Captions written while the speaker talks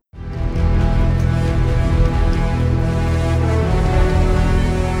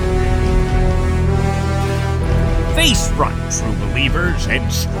true believers,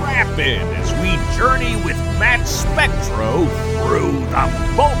 and strap in as we journey with Matt Spectro through the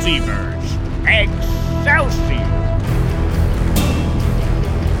multiverse. Excelsior!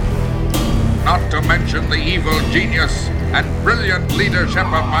 Not to mention the evil genius and brilliant leadership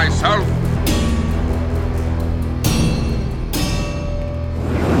of myself.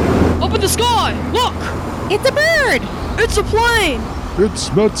 Up in the sky! Look! It's a bird! It's a plane!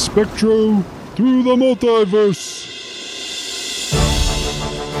 It's Matt Spectro through the multiverse.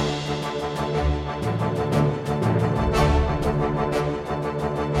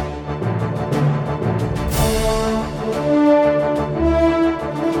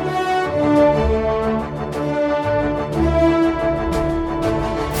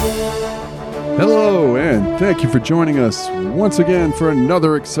 Hello, and thank you for joining us once again for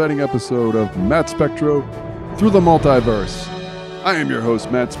another exciting episode of Matt Spectro through the multiverse. I am your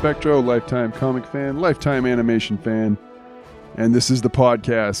host, Matt Spectro, lifetime comic fan, lifetime animation fan, and this is the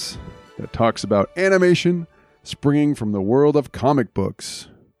podcast that talks about animation springing from the world of comic books.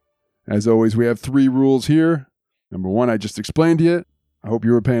 As always, we have 3 rules here. Number 1, I just explained to you. I hope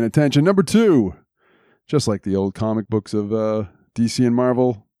you were paying attention. Number 2, just like the old comic books of DC and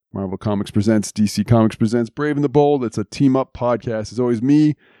Marvel, Marvel Comics presents, DC Comics presents Brave and the Bold. It's a team-up podcast. It's always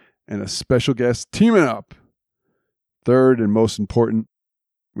me and a special guest teaming up. Third and most important,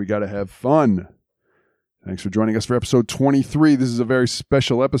 we got to have fun. Thanks for joining us for episode 23. This is a very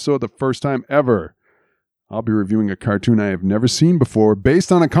special episode, the first time ever. I'll be reviewing a cartoon I have never seen before,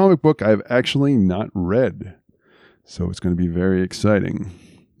 based on a comic book I have actually not read. So it's going to be very exciting.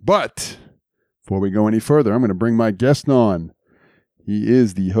 But before we go any further, I'm going to bring my guest on. He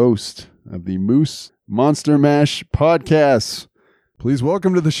is the host of the Moose Monster Mash podcast. Please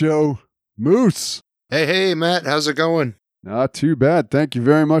welcome to the show, Moose. Hey, Matt. How's it going? Not too bad. Thank you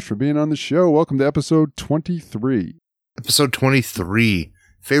very much for being on the show. Welcome to episode 23. Episode 23.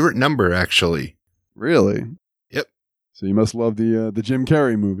 Favorite number, actually. Really? Yep. So you must love the Jim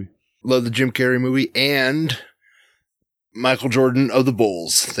Carrey movie. Love the Jim Carrey movie and Michael Jordan of the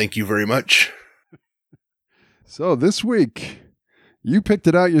Bulls. Thank you very much. So this week, you picked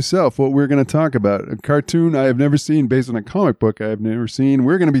it out yourself what we're going to talk about. A cartoon I have never seen based on a comic book I have never seen.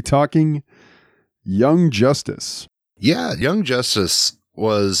 We're going to be talking Young Justice. Yeah, Young Justice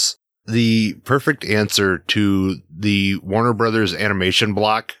was the perfect answer to the Warner Brothers animation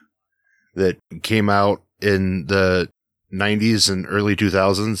block that came out in the 90s and early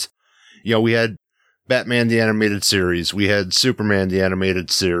 2000s. You know, we had Batman the Animated Series. We had Superman the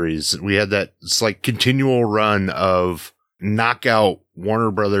Animated Series. We had that continual run of knockout Warner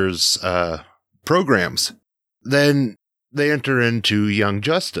Brothers programs. Then they enter into Young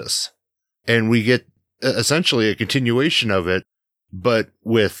Justice, and we get essentially a continuation of it, but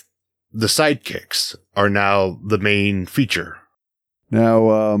with the sidekicks are now the main feature.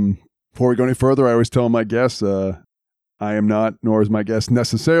 Now, before we go any further, I always tell my guests, I am not, nor is my guest,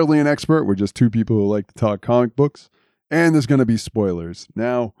 necessarily an expert. We're just 2 people who like to talk comic books, and there's going to be spoilers.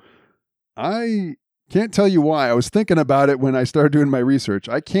 Now, I can't tell you why. I was thinking about it when I started doing my research.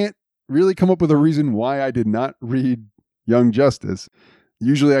 I can't really come up with a reason why I did not read Young Justice.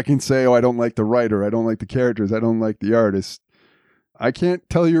 Usually I can say, I don't like the writer, I don't like the characters, I don't like the artist. I can't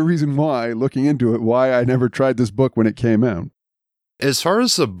tell you a reason why, looking into it, why I never tried this book when it came out. As far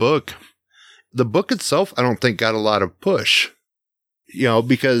as the book itself, I don't think got a lot of push,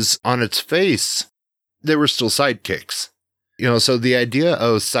 because on its face, they were still sidekicks. So the idea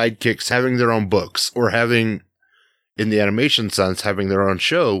of sidekicks having their own books or having, in the animation sense, having their own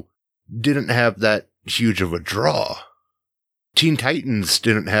show didn't have that huge of a draw. Teen Titans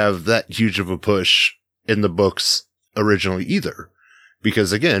didn't have that huge of a push in the books originally either,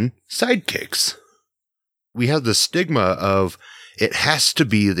 because again, sidekicks. We have the stigma of it has to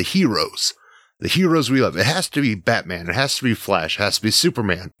be the heroes we love. It has to be Batman. It has to be Flash. It has to be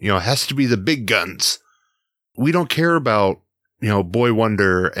Superman. It has to be the big guns. We don't care about, Boy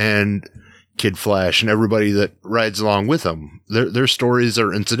Wonder and Kid Flash and everybody that rides along with them. Their stories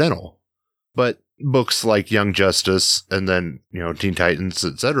are incidental. But books like Young Justice and then, Teen Titans,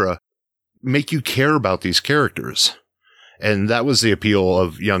 etc., make you care about these characters. And that was the appeal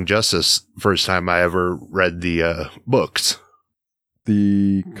of Young Justice first time I ever read the books.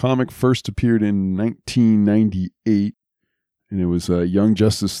 The comic first appeared in 1998, and it was Young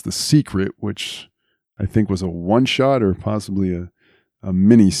Justice The Secret, which I think was a one-shot or possibly a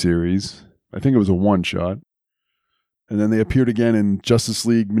mini-series. I think it was a one-shot. And then they appeared again in Justice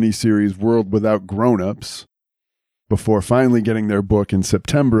League miniseries World Without Grown-Ups before finally getting their book in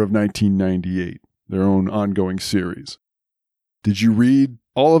September of 1998, their own ongoing series. Did you read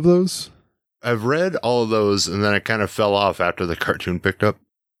all of those? I've read all of those, and then I kind of fell off after the cartoon picked up,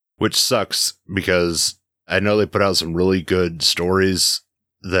 which sucks because I know they put out some really good stories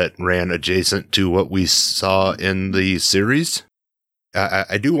that ran adjacent to what we saw in the series.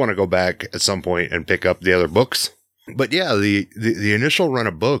 I do want to go back at some point and pick up the other books. But yeah, the initial run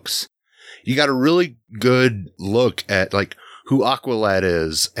of books, you got a really good look at like who Aqualad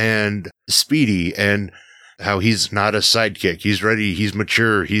is and Speedy and how he's not a sidekick. He's ready. He's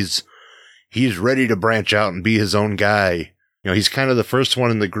mature. He's ready to branch out and be his own guy. You know, he's kind of the first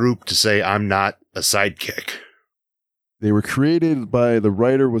one in the group to say, I'm not a sidekick. They were created by the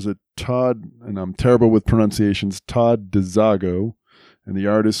writer was a Todd, and I'm terrible with pronunciations, Todd DeZago. And the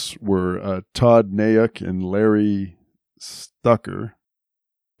artists were Todd Nayuk and Larry Stucker.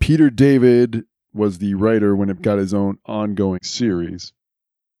 Peter David was the writer when it got his own ongoing series.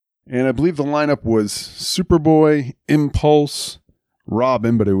 And I believe the lineup was Superboy, Impulse,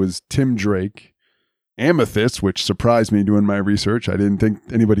 Robin, but it was Tim Drake, Amethyst, which surprised me doing my research. I didn't think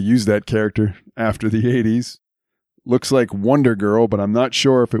anybody used that character after the 80s. Looks like Wonder Girl, but I'm not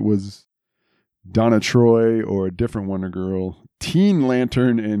sure if it was Donna Troy or a different Wonder Girl. Teen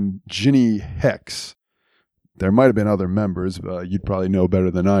Lantern and Ginny Hex. There might have been other members. You'd probably know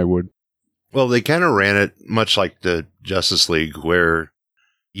better than I would. Well, they kind of ran it much like the Justice League, where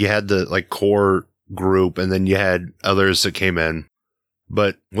you had the like core group and then you had others that came in.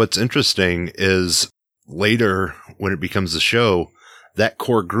 But what's interesting is later, when it becomes a show, that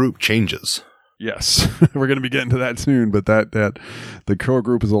core group changes. Yes, we're going to be getting to that soon, but that the core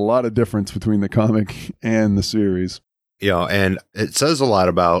group is a lot of difference between the comic and the series. You know, and it says a lot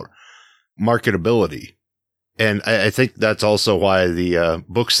about marketability. And I think that's also why the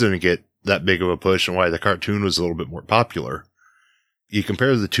books didn't get that big of a push and why the cartoon was a little bit more popular. You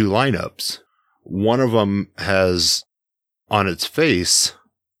compare the two lineups, one of them has on its face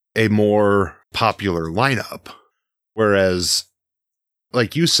a more popular lineup, whereas,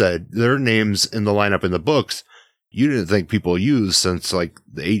 like you said, there are names in the lineup in the books you didn't think people used since like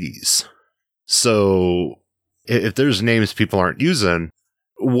the 80s. So if there's names people aren't using,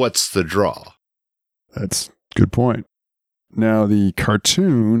 what's the draw? That's a good point. Now, the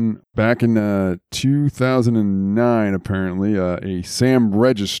cartoon, back in 2009, apparently, a Sam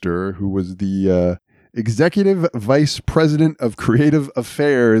Register, who was the executive vice president of creative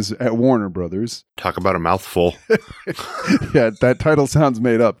affairs at Warner Brothers. Talk about a mouthful. Yeah, that title sounds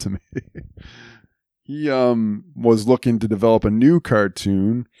made up to me. He was looking to develop a new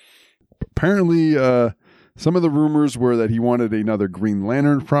cartoon. Apparently, some of the rumors were that he wanted another Green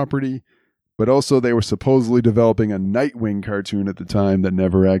Lantern property, but also they were supposedly developing a Nightwing cartoon at the time that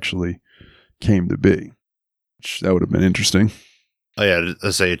never actually came to be. That would have been interesting. Oh yeah,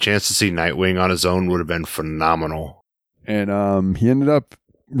 let's say a chance to see Nightwing on his own would have been phenomenal. And he ended up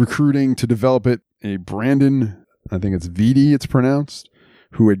recruiting to develop it a Brandon, I think it's Vitti it's pronounced,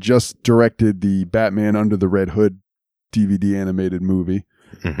 who had just directed the Batman Under the Red Hood DVD animated movie.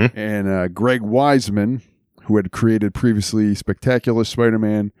 Mm-hmm. And Greg Weisman, who had created previously Spectacular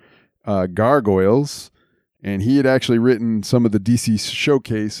Spider-Man, Gargoyles, and he had actually written some of the DC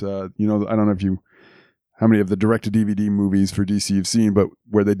Showcase. I don't know how many of the direct-to-DVD movies for DC you've seen, but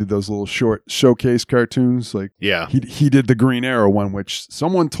where they did those little short showcase cartoons, like yeah, he did the Green Arrow one, which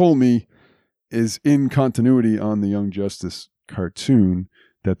someone told me is in continuity on the Young Justice cartoon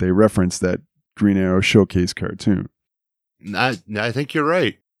that they referenced that Green Arrow showcase cartoon. I think you're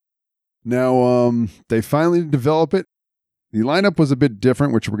right. Now, they finally develop it. The lineup was a bit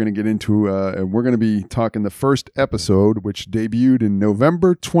different, which we're going to get into, and we're going to be talking the first episode, which debuted in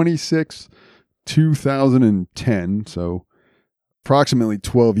November 26, 2010, so approximately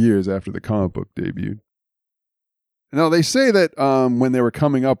 12 years after the comic book debuted. Now, they say that when they were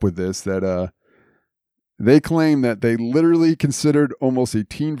coming up with this, that they claim that they literally considered almost a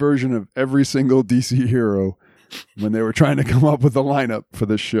teen version of every single DC hero when they were trying to come up with the lineup for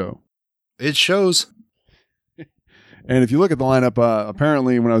this show. It shows. And if you look at the lineup,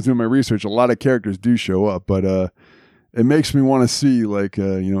 apparently when I was doing my research, a lot of characters do show up, but it makes me want to see like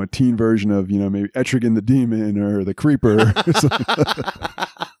a teen version of maybe Etrigan the Demon or the Creeper.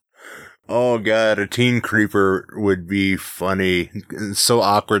 Oh god, a teen Creeper would be funny. It's so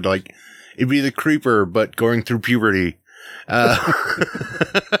awkward. Like it'd be the Creeper, but going through puberty.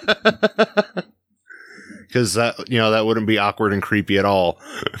 Because that wouldn't be awkward and creepy at all.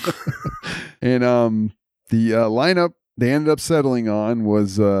 And the lineup they ended up settling on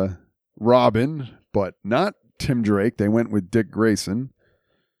was Robin, but not Tim Drake. They went with Dick Grayson.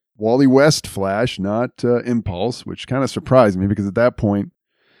 Wally West Flash, not Impulse, which kind of surprised me because at that point,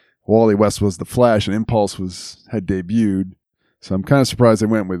 Wally West was the Flash and Impulse had debuted. So I'm kind of surprised they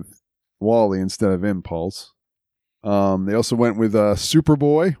went with Wally instead of Impulse. They also went with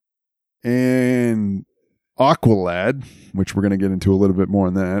Superboy and Aqualad, which we're going to get into a little bit more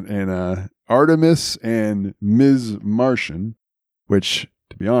on that, and Artemis and Ms. Martian, which,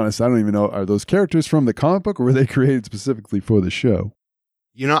 to be honest, I don't even know, are those characters from the comic book or were they created specifically for the show?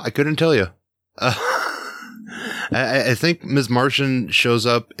 You know, I couldn't tell you. I think Ms. Martian shows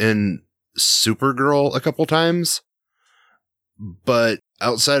up in Supergirl a couple times, but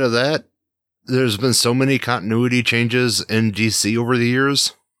outside of that, there's been so many continuity changes in DC over the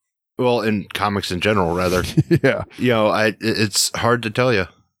years. Well, in comics in general, rather. Yeah. You know, it's hard to tell you.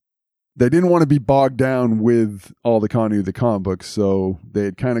 They didn't want to be bogged down with all the continuity of the comic books, so they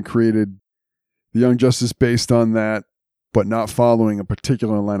had kind of created the Young Justice based on that, but not following a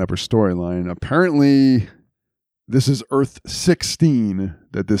particular lineup or storyline. Apparently, this is Earth 16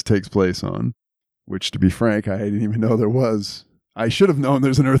 that this takes place on, which, to be frank, I didn't even know there was. I should have known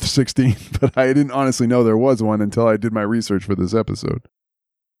there's an Earth 16, but I didn't honestly know there was one until I did my research for this episode.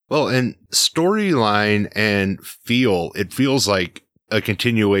 Well, in storyline and feel, it feels like a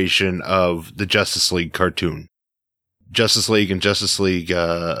continuation of the Justice League cartoon. Justice League and Justice League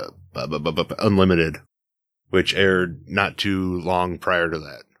Unlimited, which aired not too long prior to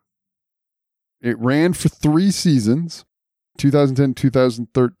that. It ran for 3 seasons,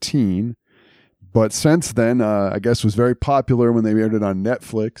 2010-2013, but since then, I guess was very popular when they aired it on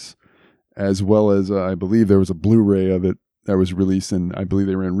Netflix, as well as I believe there was a Blu-ray of it that was released, and I believe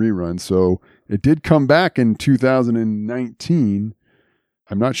they ran reruns. So it did come back in 2019.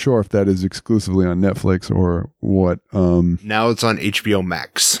 I'm not sure if that is exclusively on Netflix or what. Now it's on HBO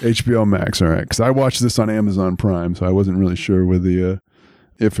Max. HBO Max, all right. Because I watched this on Amazon Prime, so I wasn't really sure with the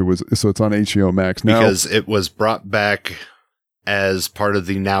if it was. So it's on HBO Max now. Because it was brought back as part of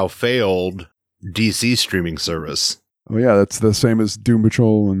the now failed DC streaming service. Oh, yeah, that's the same as Doom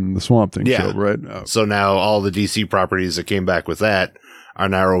Patrol and the Swamp Thing show, right? Oh. So now all the DC properties that came back with that are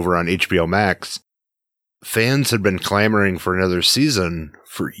now over on HBO Max. Fans had been clamoring for another season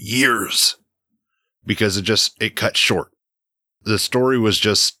for years because it cut short. The story was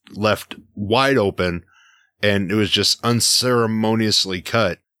just left wide open and it was just unceremoniously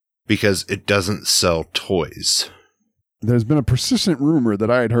cut because it doesn't sell toys. There's been a persistent rumor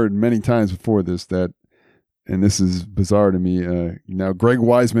that I had heard many times before this that, and this is bizarre to me, now Greg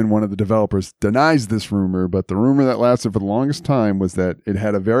Weisman, one of the developers, denies this rumor, but the rumor that lasted for the longest time was that it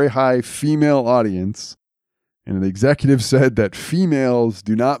had a very high female audience, and the executive said that females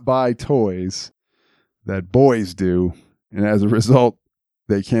do not buy toys, that boys do, and as a result,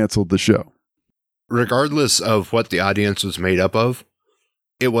 they canceled the show. Regardless of what the audience was made up of,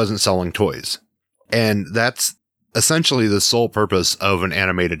 it wasn't selling toys. And that's essentially the sole purpose of an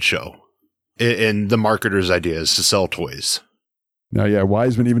animated show. And the marketer's idea is to sell toys. Now, yeah,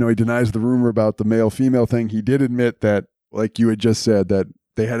 Wiseman, even though he denies the rumor about the male-female thing, he did admit that, like you had just said, that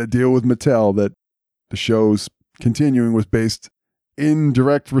they had a deal with Mattel that the show's continuing was based in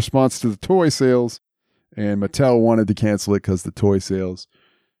direct response to the toy sales, and Mattel wanted to cancel it because the toy sales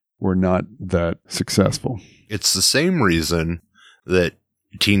were not that successful. It's the same reason that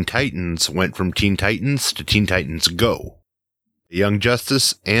Teen Titans went from Teen Titans to Teen Titans Go. Young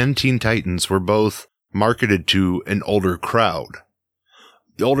Justice and Teen Titans were both marketed to an older crowd.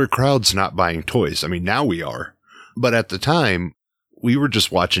 The older crowd's not buying toys. I mean, now we are. But at the time, we were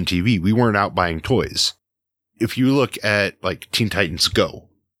just watching TV. We weren't out buying toys. If you look at, like, Teen Titans Go,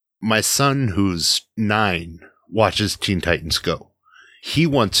 my son, who's 9, watches Teen Titans Go. He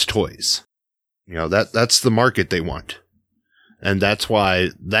wants toys. You know, that's the market they want. And that's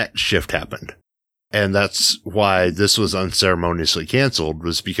why that shift happened. And that's why this was unceremoniously canceled,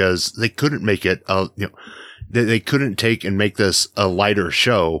 was because they couldn't make it, they couldn't take and make this a lighter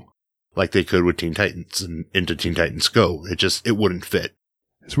show like they could with Teen Titans and into Teen Titans Go. It wouldn't fit.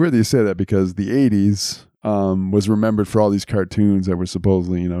 It's weird that you say that because the 80s was remembered for all these cartoons that were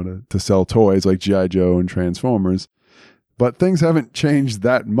supposedly, to sell toys like G.I. Joe and Transformers. But things haven't changed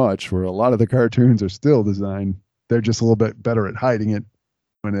that much, where a lot of the cartoons are still designed. They're just a little bit better at hiding it.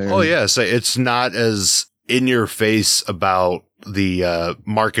 So it's not as in your face about the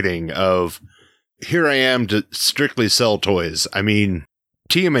marketing of, here I am to strictly sell toys. I mean,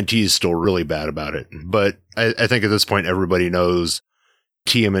 TMNT is still really bad about it, but I think at this point everybody knows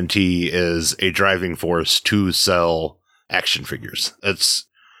TMNT is a driving force to sell action figures. That's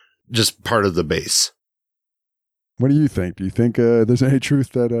just part of the base. What do you think? Do you think there's any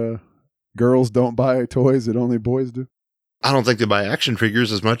truth that girls don't buy toys that only boys do? I don't think they buy action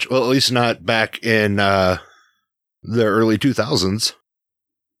figures as much. Well, at least not back in the early 2000s.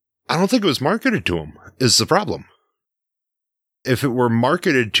 I don't think it was marketed to them, is the problem. if it were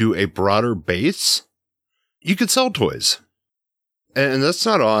marketed to a broader base, you could sell toys. And that's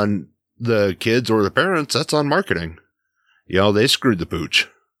not on the kids or the parents. That's on marketing. They screwed the pooch.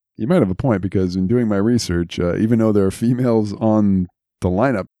 You might have a point, because in doing my research, even though there are females on the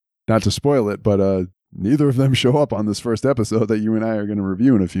lineup, not to spoil it, but neither of them show up on this first episode that you and I are going to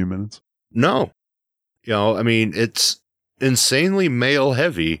review in a few minutes. No. It's insanely male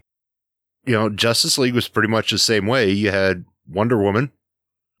heavy. Justice League was pretty much the same way. You had Wonder Woman.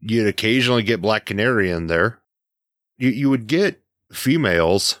 You'd occasionally get Black Canary in there. You would get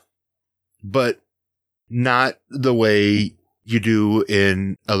females, but not the way you do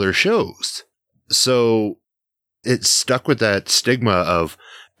in other shows. So it stuck with that stigma of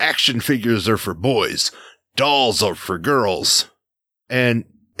action figures are for boys, dolls are for girls, and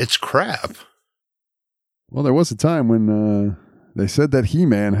it's crap. Well, there was a time when they said that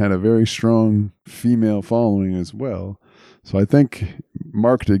He-Man had a very strong female following as well. So I think,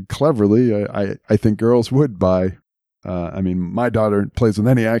 marketed cleverly, I think girls would buy. My daughter plays with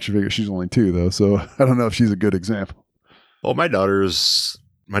any action figure. She's only 2, though, so I don't know if she's a good example. Well, my daughter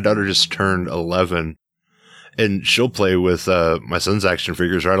just turned 11, and she'll play with my son's action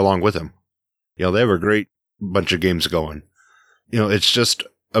figures right along with him. They have a great bunch of games going. It's just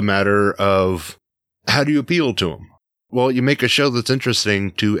a matter of, how do you appeal to them? Well, you make a show that's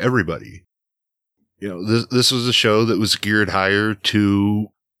interesting to everybody. This was a show that was geared higher to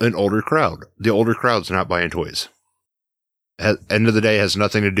an older crowd. The older crowd's not buying toys. At the end of the day, it has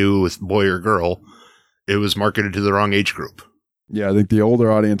nothing to do with boy or girl. It was marketed to the wrong age group. Yeah, I think the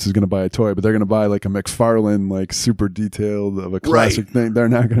older audience is going to buy a toy, but they're going to buy like a McFarlane, like super detailed of a classic thing. They're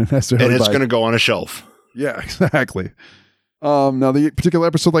not going to necessarily And it's going to go on a shelf. Yeah, exactly. Now, the particular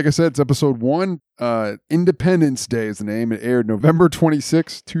episode, like I said, it's episode 1. Independence Day is the name. It aired November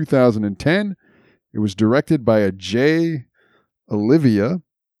 26, 2010. It was directed by a Jay Olivia,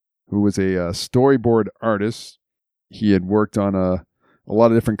 who was a storyboard artist. He had worked on a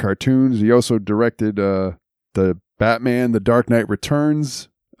lot of different cartoons. He also directed the Batman, The Dark Knight Returns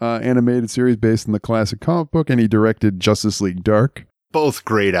animated series based on the classic comic book, and he directed Justice League Dark. Both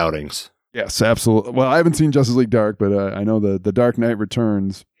great outings. Yes, absolutely. Well, I haven't seen Justice League Dark, but I know the Dark Knight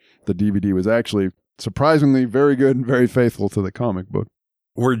Returns, the DVD, was actually surprisingly very good and very faithful to the comic book.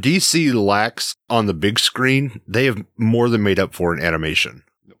 Where DC lacks on the big screen, they have more than made up for in animation.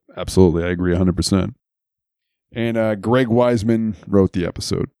 Absolutely. I agree 100%. And Greg Wiseman wrote the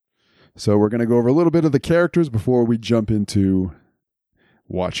episode. So we're going to go over a little bit of the characters before we jump into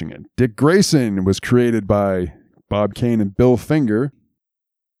watching it. Dick Grayson was created by Bob Kane and Bill Finger.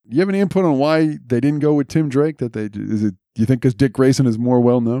 Do you have any input on why they didn't go with Tim Drake? Do you think because Dick Grayson is more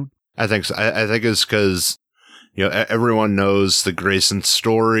well known? I think so. I think it's because everyone knows the Grayson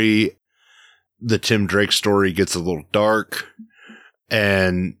story. The Tim Drake story gets a little dark,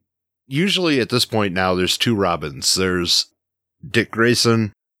 and usually at this point now there's 2 Robins. There's Dick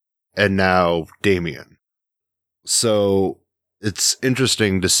Grayson and now Damian. So it's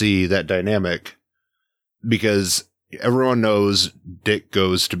interesting to see that dynamic, because everyone knows Dick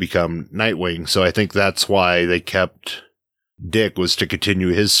goes to become Nightwing. So I think that's why they kept Dick, was to continue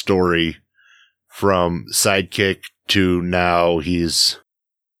his story from sidekick to now he's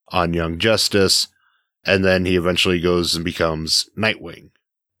on Young Justice. And then he eventually goes and becomes Nightwing.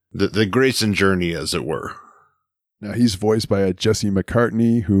 The Grayson journey, as it were. Now, he's voiced by Jesse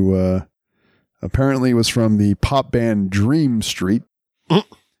McCartney, who apparently was from the pop band Dream Street.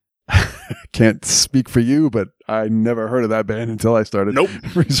 Can't speak for you, but I never heard of that band until I started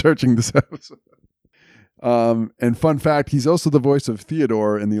researching this episode. And fun fact, he's also the voice of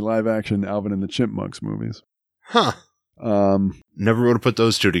Theodore in the live-action Alvin and the Chipmunks movies. Huh. Never would have put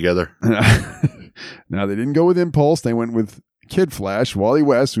those 2 together. Now, they didn't go with Impulse. They went with Kid Flash, Wally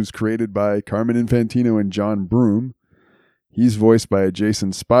West, who's created by Carmen Infantino and John Broome. He's voiced by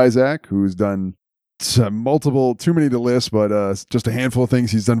Jason Spizak, who's done multiple, too many to list, but just a handful of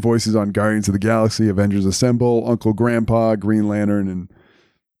things. He's done voices on Guardians of the Galaxy, Avengers Assemble, Uncle Grandpa, Green Lantern, and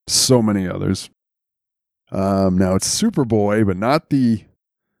so many others. Now, it's Superboy, but not the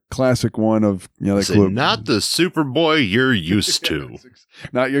classic one of, not the Superboy you're used to.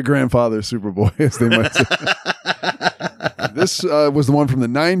 Not your grandfather's Superboy, as they might say. This was the one from the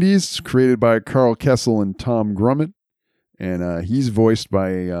 90s, created by Carl Kessel and Tom Grummett. And he's voiced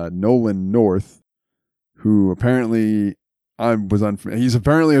by Nolan North, who apparently he's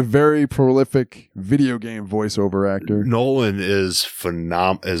apparently a very prolific video game voiceover actor. Nolan is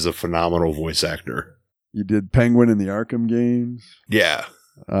a phenomenal voice actor. He did Penguin in the Arkham games. Yeah.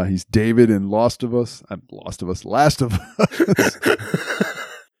 He's David in Last of Us.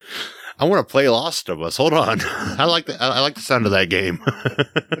 I want to play Lost of Us. Hold on. I like the sound of that game.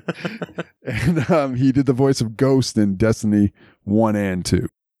 And he did the voice of Ghost in Destiny 1 and 2.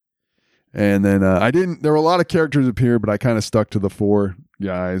 And then there were a lot of characters up here, but I kind of stuck to the 4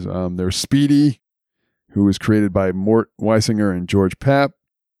 guys. There's Speedy, who was created by Mort Weisinger and George Papp.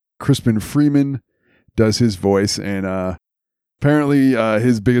 Crispin Freeman does his voice, and apparently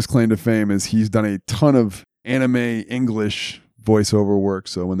his biggest claim to fame is he's done a ton of anime English voiceover work.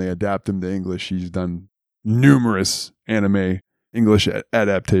 So when they adapt him to English, he's done numerous anime English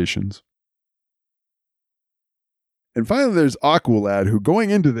adaptations. And finally, there's Aqualad, who going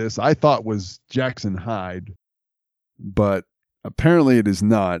into this I thought was Jackson Hyde, but apparently it is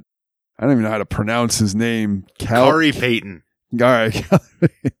not. I don't even know how to pronounce his name. Khary Payton. All right.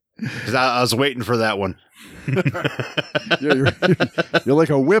 I was waiting for that one. You're like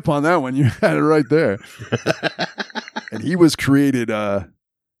a whip on that one. You had it right there. And he was created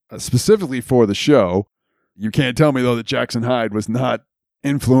specifically for the show. You can't tell me, though, that Jackson Hyde was not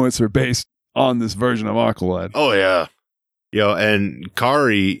influenced or based on this version of Aqualad. Oh, yeah. And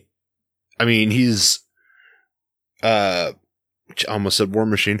Khary, I mean, he's... I almost said War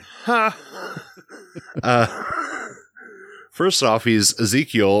Machine. First off, he's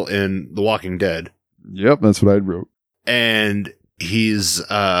Ezekiel in The Walking Dead. Yep, that's what I wrote. And he's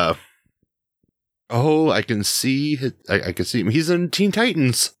I can see him. He's in Teen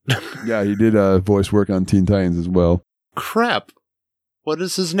Titans. Yeah, he did voice work on Teen Titans as well. Crap. What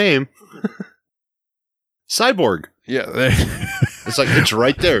is his name? Cyborg. Yeah. It's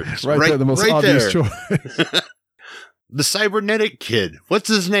right there. It's right there, the most obvious choice. The cybernetic kid. What's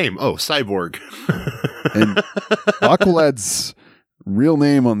his name? Oh, Cyborg. And Aqualad's real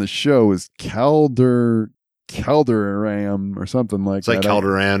name on the show is Calderam or something like that. It's like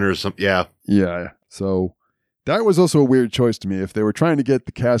Calderan or something. Yeah. Yeah. So that was also a weird choice to me. If they were trying to get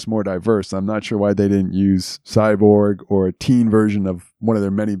the cast more diverse, I'm not sure why they didn't use Cyborg or a teen version of one of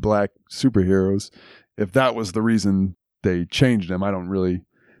their many black superheroes. If that was the reason they changed them, they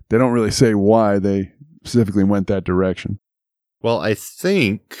don't really say why they specifically went that direction. Well, I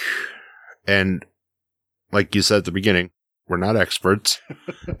think, and like you said at the beginning, we're not experts,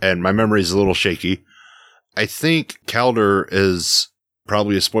 and my memory is a little shaky. I think Calder is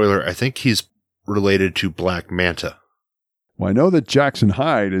probably a spoiler. I think he's related to Black Manta. Well, I know that Jackson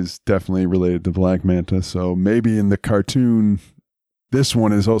Hyde is definitely related to Black Manta, so maybe in the cartoon, this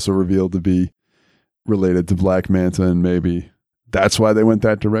one is also revealed to be related to Black Manta, and maybe that's why they went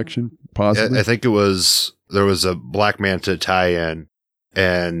that direction, possibly. I think there was a Black Manta tie-in,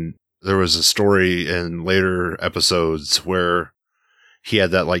 and there was a story in later episodes where he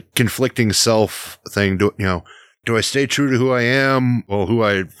had that like conflicting self thing. Do I stay true to who I am, who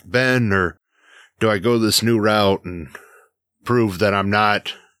I've been, or do I go this new route and prove that I'm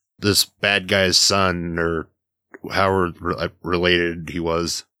not this bad guy's son, or how related he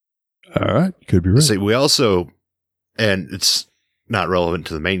was? All right, could be right. See, we also, and it's not relevant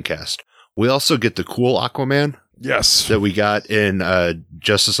to the main cast, we also get the cool Aquaman. Yes. That we got in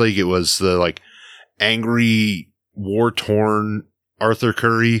Justice League. It was the like angry, war-torn Arthur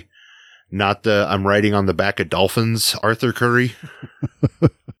Curry, not the I'm riding on the back of dolphins Arthur Curry.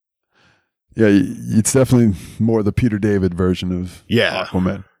 Yeah, it's definitely more the Peter David version of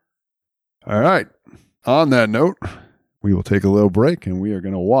Aquaman. All right. On that note, we will take a little break and we are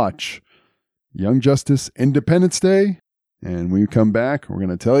going to watch Young Justice Independence Day. And when we come back, we're going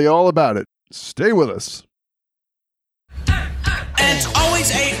to tell you all about it. Stay with us. Ant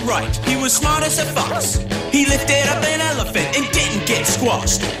always ate right. He was smart as a fox. He lifted up an elephant and didn't get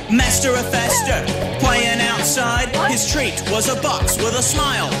squashed. Master of Faster, playing outside. His treat was a box with a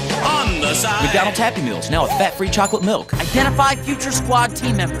smile on the side. McDonald's Happy Meals, now with fat-free chocolate milk. Identify future squad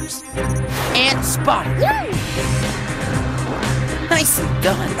team members. Ant spotted. Nicely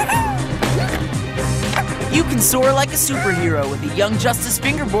done. You can soar like a superhero with a Young Justice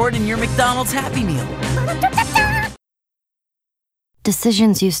fingerboard in your McDonald's Happy Meal.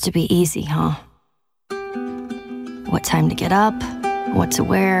 Decisions used to be easy, huh? What time to get up, what to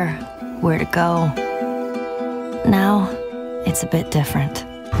wear, where to go. Now, it's a bit different.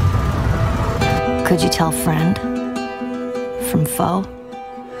 Could you tell friend from foe?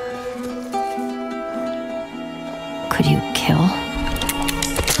 Could you kill?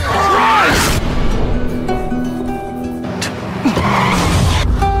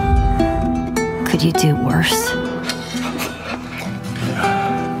 Could you do worse?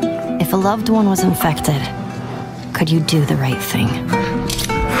 If a loved one was infected, could you do the right thing?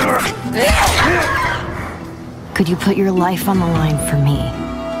 Could you put your life on the line for me?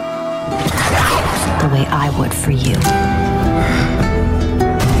 The way I would for you.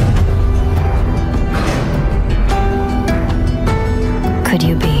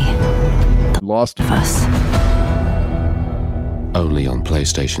 Lost of us. Only on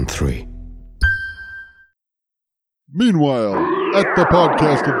PlayStation 3. Meanwhile, at the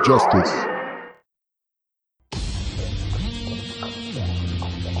Podcast of Justice.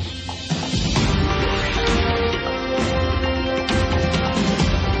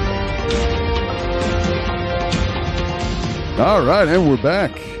 All right, and we're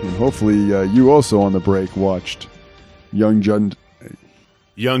back. And hopefully you also on the break watched Young Justice.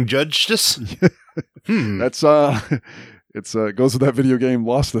 That's it's goes with that video game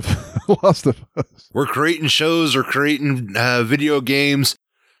Lost of Us. We're creating shows or creating video games.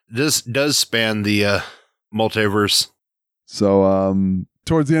 This does span the multiverse. So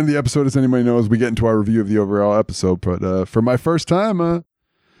towards the end of the episode, as anybody knows, we get into our review of the overall episode. But for my first time,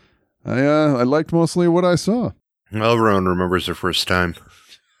 I liked mostly what I saw. Well, everyone remembers their first time.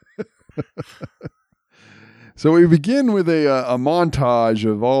 So we begin with a montage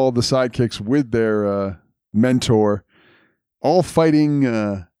of all the sidekicks with their mentor, all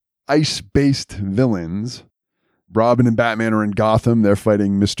fighting ice-based villains. Robin and Batman are in Gotham. They're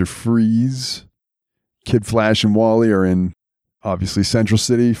fighting Mr. Freeze. Kid Flash and Wally are in, obviously, Central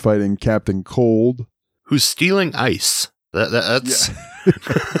City, fighting Captain Cold. Who's stealing ice? That's... Yeah.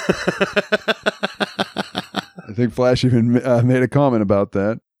 I think Flash even made a comment about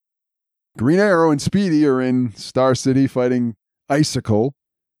that. Green Arrow and Speedy are in Star City fighting Icicle.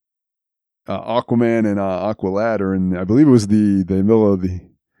 Aquaman and Aqualad are in, I believe it was the middle of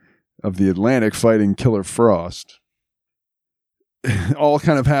the Atlantic fighting Killer Frost. All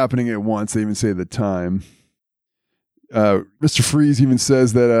kind of happening at once. They even say the time. Mr. Freeze even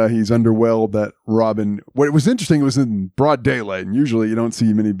says that he's underwhelmed that Robin. What was interesting was in broad daylight, and usually you don't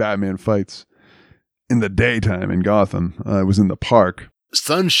see many Batman fights in the daytime in Gotham. It was in the park.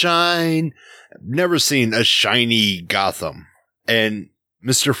 Sunshine. I've never seen a shiny Gotham. And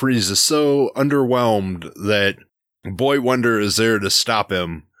Mr. Freeze is so underwhelmed that Boy Wonder is there to stop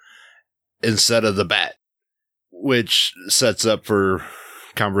him instead of the Bat, which sets up for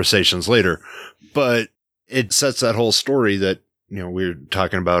conversations later. But it sets that whole story that, we were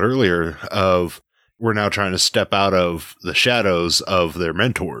talking about earlier of we're now trying to step out of the shadows of their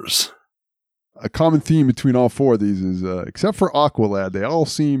mentors. A common theme between all four of these is, except for Aqualad, they all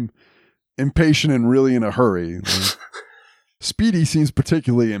seem impatient and really in a hurry. Speedy seems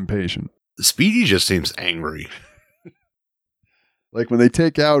particularly impatient. Speedy just seems angry. Like when they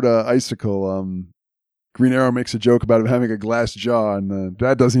take out Icicle, Green Arrow makes a joke about him having a glass jaw, and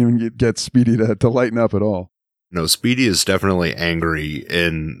that doesn't even get Speedy to lighten up at all. No, Speedy is definitely angry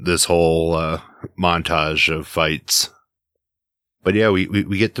in this whole montage of fights. But yeah,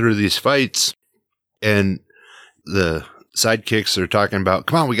 we get through these fights, and the sidekicks are talking about,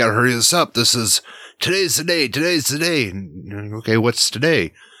 come on, we got to hurry this up. Today's the day. And, okay, what's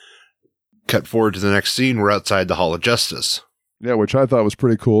today? Cut forward to the next scene. We're outside the Hall of Justice. Yeah, which I thought was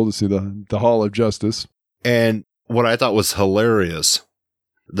pretty cool to see the Hall of Justice. And what I thought was hilarious,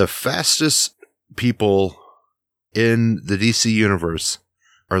 the fastest people in the DC universe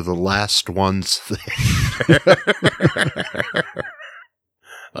are the last ones there.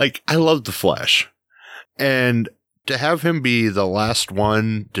 Like, I love the Flash. And to have him be the last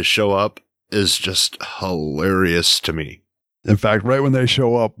one to show up is just hilarious to me. In fact, right when they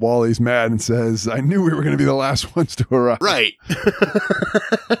show up, Wally's mad and says, I knew we were going to be the last ones to arrive. Right.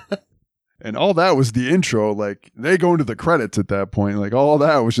 And all that was the intro. Like, they go into the credits at that point. Like, all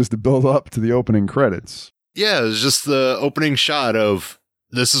that was just to build up to the opening credits. Yeah, it was just the opening shot of,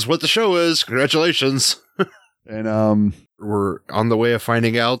 this is what the show is. Congratulations. And we're on the way of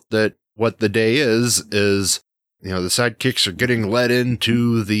finding out that what the day is, the sidekicks are getting led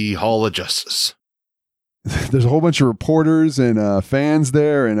into the Hall of Justice. There's a whole bunch of reporters and fans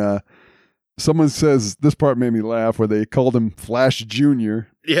there, and someone says, this part made me laugh, where they called him Flash Jr.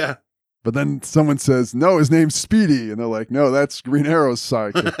 Yeah. But then someone says, no, his name's Speedy. And they're like, no, that's Green Arrow's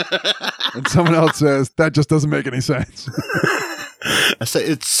sidekick. And someone else says, that just doesn't make any sense. I say,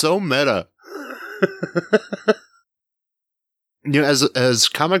 it's so meta. As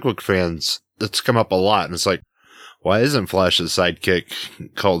comic book fans, that's come up a lot. And it's like, why isn't Flash's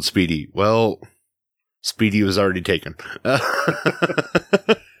sidekick called Speedy? Well, Speedy was already taken.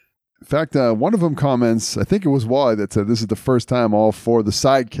 In fact, one of them comments, I think it was Wally, that said this is the first time all four of the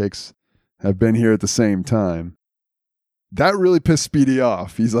sidekicks have been here at the same time. That really pissed Speedy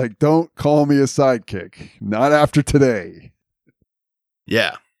off. He's like, don't call me a sidekick. Not after today.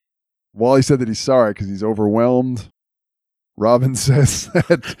 Yeah. Wally said that he's sorry because he's overwhelmed. Robin says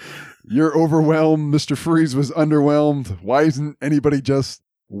that you're overwhelmed. Mr. Freeze was underwhelmed. Why isn't anybody just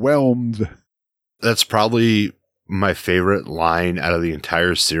whelmed? That's probably my favorite line out of the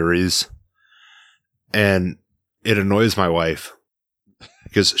entire series. And it annoys my wife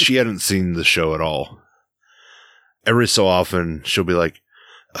because she hadn't seen the show at all. Every so often, she'll be like,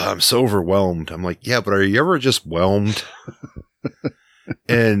 I'm so overwhelmed. I'm like, yeah, but are you ever just whelmed?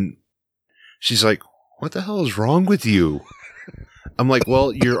 And she's like, what the hell is wrong with you? I'm like,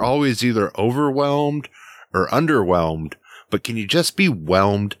 well, you're always either overwhelmed or underwhelmed, but can you just be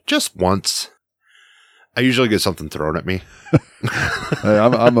whelmed just once? I usually get something thrown at me. Hey,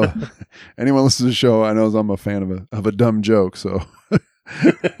 anyone listens to the show, I knows I'm a fan of a dumb joke, so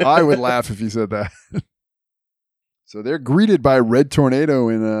I would laugh if you said that. So they're greeted by Red Tornado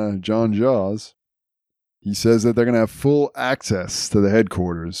and John Jaws. He says that they're going to have full access to the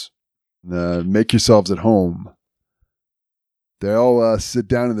headquarters. Make yourselves at home. They all sit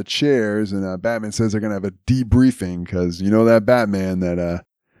down in the chairs, and Batman says they're going to have a debriefing because you know that Batman that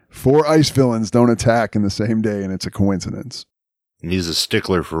 4 ice villains don't attack in the same day, and it's a coincidence. And he's a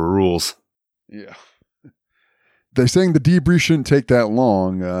stickler for rules. Yeah. They're saying the debrief shouldn't take that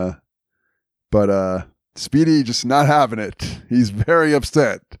long, but Speedy just not having it. He's very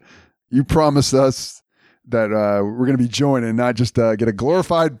upset. You promised us that we're going to be joining, not just get a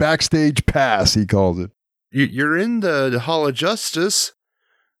glorified backstage pass, he calls it. You're in the Hall of Justice,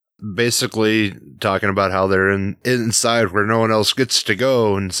 basically talking about how they're inside where no one else gets to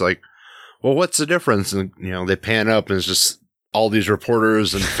go. And it's like, well, what's the difference? And, they pan up and it's just all these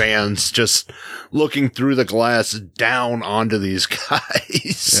reporters and fans just looking through the glass down onto these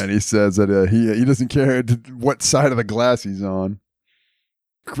guys. And he says that he doesn't care what side of the glass he's on.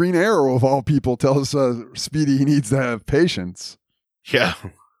 Green Arrow, of all people, tells Speedy he needs to have patience. Yeah.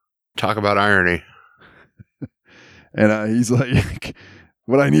 Talk about irony. And he's like,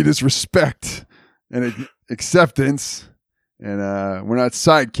 what I need is respect and acceptance. And we're not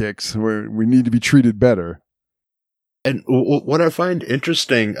sidekicks. We need to be treated better. And what I find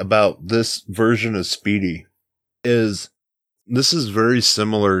interesting about this version of Speedy is this is very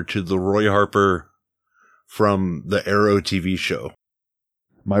similar to the Roy Harper from the Arrow TV show.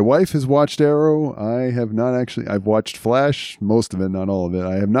 My wife has watched Arrow. I have not actually. I've watched Flash, most of it, not all of it.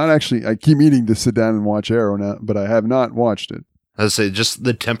 I have not actually. I keep meaning to sit down and watch Arrow now, but I have not watched it. I say just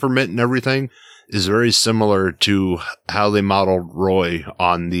the temperament and everything is very similar to how they modeled Roy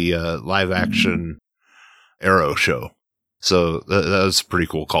on the live action Arrow show. So that was a pretty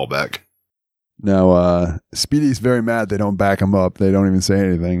cool callback. Now, Speedy's very mad they don't back him up. They don't even say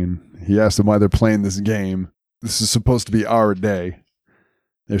anything. And he asks them why they're playing this game. This is supposed to be our day.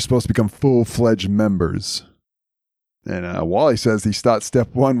 They're supposed to become full-fledged members. And Wally says he thought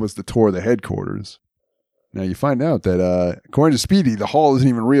step 1 was the tour of the headquarters. Now you find out that, according to Speedy, the hall isn't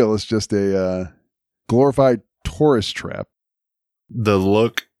even real. It's just a glorified tourist trap. The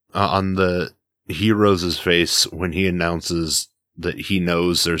look on the hero's face when he announces that he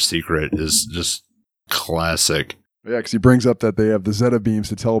knows their secret is just classic. Yeah, because he brings up that they have the Zeta beams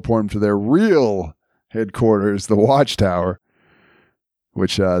to teleport him to their real headquarters, the Watchtower.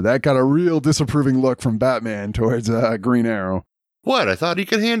 Which, that got a real disapproving look from Batman towards Green Arrow. What? I thought he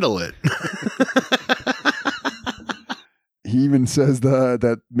could handle it. He even says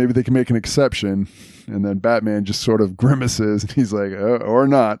that maybe they can make an exception. And then Batman just sort of grimaces. And he's like, or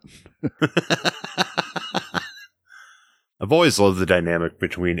not. I've always loved the dynamic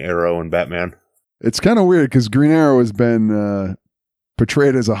between Arrow and Batman. It's kind of weird because Green Arrow has been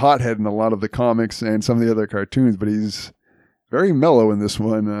portrayed as a hothead in a lot of the comics and some of the other cartoons. But he's very mellow in this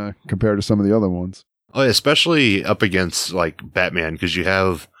one compared to some of the other ones. Oh, especially up against like Batman, because you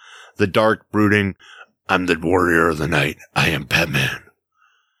have the dark brooding, I'm the warrior of the night. I am Batman.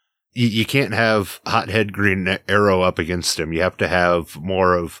 You can't have hothead Green Arrow up against him. You have to have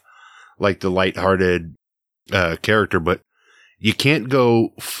more of like the lighthearted character, but you can't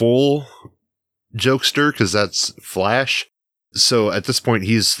go full jokester because that's Flash. So at this point,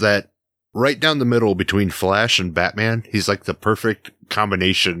 he's that right down the middle between Flash and Batman. He's like the perfect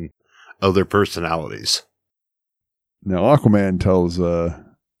combination of their personalities. Now, Aquaman tells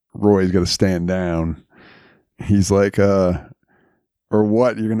Roy he's got to stand down. He's like, or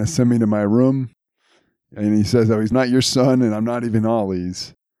what? You're going to send me to my room? And he says, oh, he's not your son, and I'm not even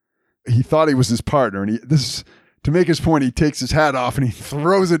Ollie's. He thought he was his partner, and to make his point, he takes his hat off and he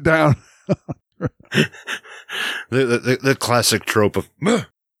throws it down. the classic trope of,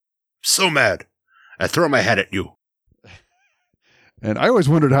 so mad, I throw my hat at you. And I always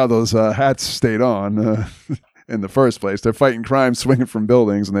wondered how those hats stayed on in the first place. They're fighting crime, swinging from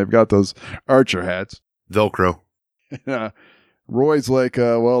buildings, and they've got those archer hats. Velcro. Roy's like,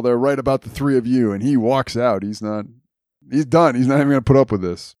 well, they're right about the 3 of you, and he walks out. He's done. He's not even going to put up with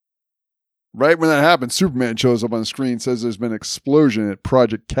this. Right when that happens, Superman shows up on the screen, says there's been an explosion at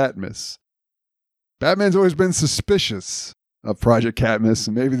Project Cadmus. Batman's always been suspicious of Project Katniss,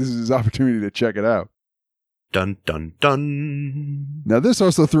 and maybe this is his opportunity to check it out. Dun, dun, dun. Now, this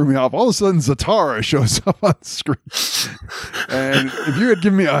also threw me off. All of a sudden, Zatara shows up on the screen. And if you had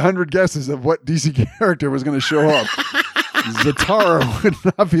given me 100 guesses of what DC character was going to show up, Zatara would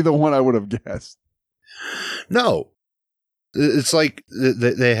not be the one I would have guessed. No. It's like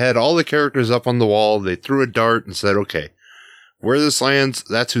they had all the characters up on the wall. They threw a dart and said, okay, where this lands,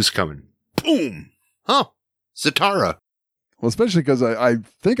 that's who's coming. Boom. Huh. Zatara. Well, especially because I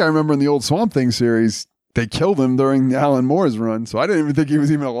think I remember in the old Swamp Thing series, they killed him during Alan Moore's run, so I didn't even think he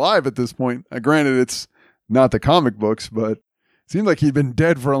was even alive at this point. Granted, it's not the comic books, but it seemed like he'd been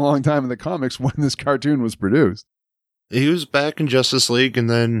dead for a long time in the comics when this cartoon was produced. He was back in Justice League, and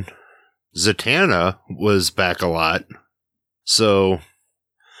then Zatanna was back a lot. So,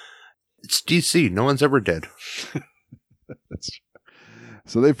 it's DC. No one's ever dead. That's true.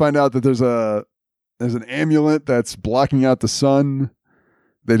 So they find out that there's an amulet that's blocking out the sun.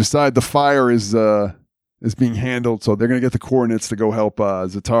 They decide the fire is being handled, so they're going to get the coordinates to go help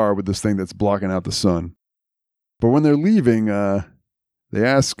Zatara with this thing that's blocking out the sun. But when they're leaving, they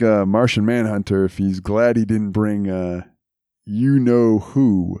ask Martian Manhunter if he's glad he didn't bring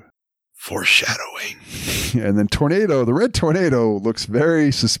you-know-who. Foreshadowing. And then Tornado, the Red Tornado, looks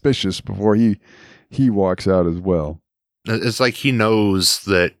very suspicious before he walks out as well. It's like he knows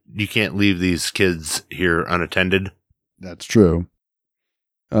that you can't leave these kids here unattended. That's true.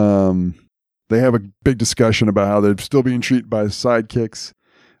 They have a big discussion about how they're still being treated by sidekicks.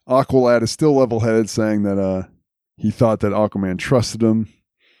 Aqualad is still level-headed, saying that he thought that Aquaman trusted him.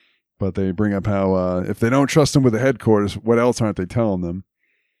 But they bring up how if they don't trust him with the headquarters, what else aren't they telling them?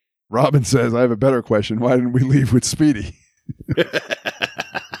 Robin says, I have a better question. Why didn't we leave with Speedy?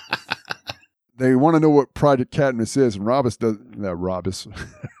 They want to know what Project Katniss is, and Robis,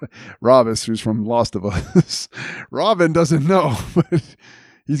 who's from Lost of Us, Robin doesn't know, but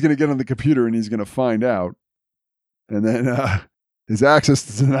he's going to get on the computer and he's going to find out. And then his access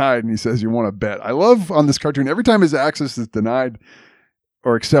is denied, and he says, you want to bet. I love on this cartoon, every time his access is denied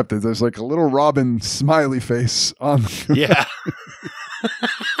or accepted, there's like a little Robin smiley face on the Yeah.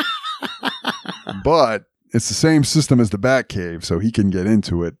 But it's the same system as the Batcave, so he can get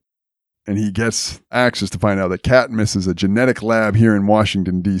into it. And he gets access to find out that Katniss is a genetic lab here in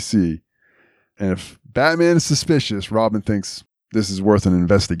Washington, D.C. And if Batman is suspicious, Robin thinks this is worth an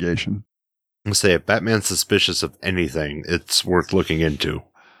investigation. I'll say if Batman's suspicious of anything, it's worth looking into.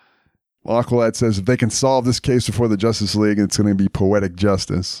 Aqualad says if they can solve this case before the Justice League, it's going to be poetic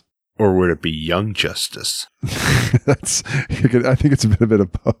justice. Or would it be young justice? I think it's a bit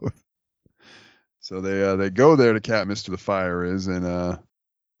of both. So they go there to Katniss to the fire is, and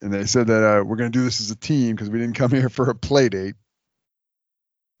they said that we're going to do this as a team because we didn't come here for a play date.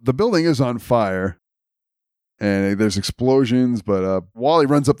 The building is on fire, and there's explosions, but Wally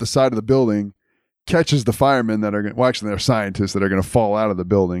runs up the side of the building, catches the firemen that are going to, well, actually, they're scientists that are going to fall out of the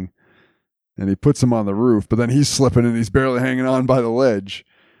building, and he puts them on the roof, but then he's slipping and he's barely hanging on by the ledge.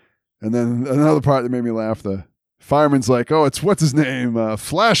 And then another part that made me laugh, the fireman's like, oh, it's what's his name?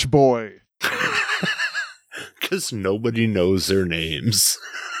 Flash Boy. Because nobody knows their names.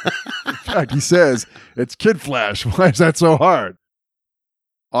 In fact, he says, it's Kid Flash. Why is that so hard?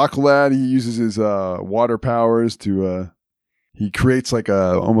 Aqualad, he uses his water powers to, he creates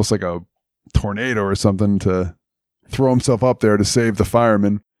almost like a tornado or something to throw himself up there to save the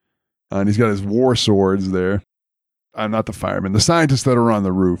firemen. And he's got his war swords there. Not the firemen, the scientists that are on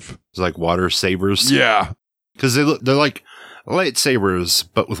the roof. It's like water sabers. Yeah. Because they're like lightsabers,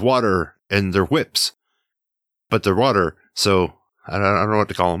 but with water, and they're whips. But they're water, so I don't know what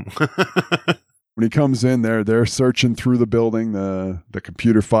to call them. When he comes in there, they're searching through the building, the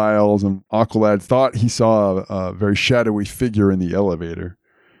computer files, and Aqualad thought he saw a very shadowy figure in the elevator.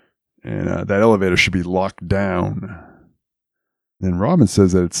 And that elevator should be locked down. Then Robin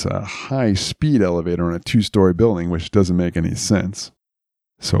says that it's a high-speed elevator on a 2-story building, which doesn't make any sense.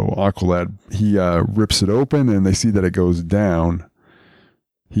 So Aqualad, he rips it open, and they see that it goes down.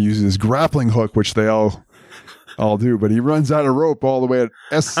 He uses his grappling hook, which they all do, but he runs out of rope all the way at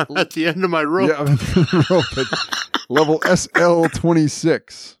at the end of my rope. Yeah, rope at level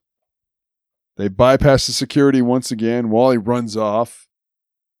SL26. They bypass the security once again. Wally runs off.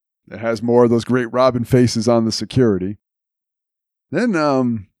 It has more of those great Robin faces on the security. Then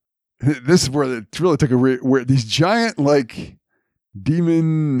this is where it really took where these giant like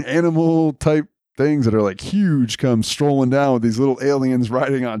demon animal type things that are like huge come strolling down with these little aliens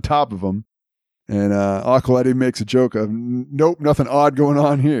riding on top of them. And Aqualad makes a joke of, nope, nothing odd going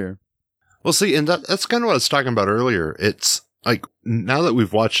on here. Well, see, and that's kind of what I was talking about earlier. It's Like, now that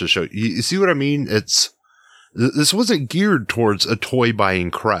we've watched the show, you see what I mean? This wasn't geared towards a toy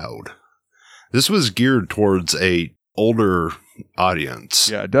buying crowd. This was geared towards a older audience.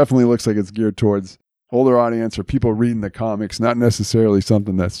 Yeah, it definitely looks like it's geared towards older audience or people reading the comics, not necessarily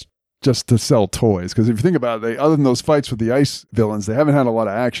something that's just to sell toys. Because if you think about it, other than those fights with the ice villains, they haven't had a lot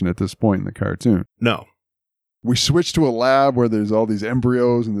of action at this point in the cartoon. No. We switch to a lab where there's all these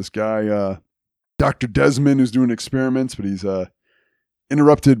embryos and this guy, Dr. Desmond, who's doing experiments, but he's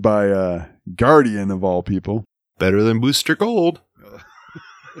interrupted by Guardian, of all people. Better than Booster Gold.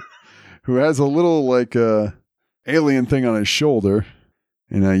 Who has a little, like, alien thing on his shoulder.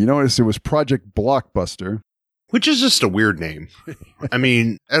 And you notice it was Project Blockbuster. Which is just a weird name. I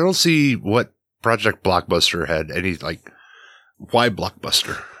mean, I don't see what Project Blockbuster had any, like, why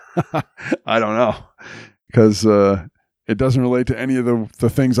Blockbuster? I don't know. Because it doesn't relate to any of the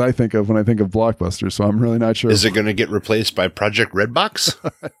things I think of when I think of Blockbuster, so I'm really not sure. Is it going to get replaced by Project Redbox?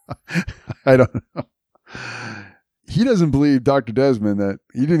 I don't know. He doesn't believe Dr. Desmond that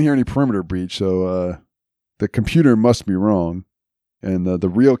he didn't hear any perimeter breach, so the computer must be wrong. And the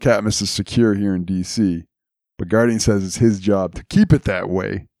real Katniss is secure here in D.C., but Guardian says it's his job to keep it that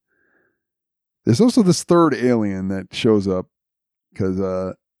way. There's also this third alien that shows up because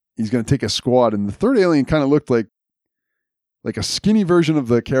he's going to take a squad, and the third alien kind of looked like a skinny version of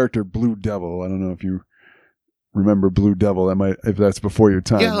the character Blue Devil. I don't know if you remember Blue Devil. That might, if that's before your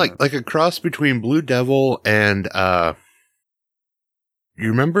time. Yeah, like a cross between Blue Devil and you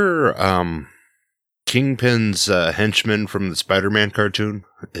remember Kingpin's henchman from the Spider-Man cartoon?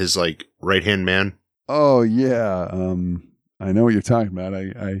 His like right-hand man? Oh yeah. I know what you're talking about.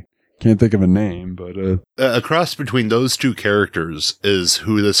 I can't think of a name, but a cross between those two characters is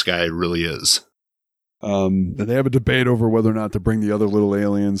who this guy really is. They have a debate over whether or not to bring the other little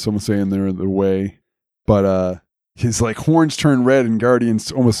aliens. Someone's saying they're in the way, but his like horns turn red, and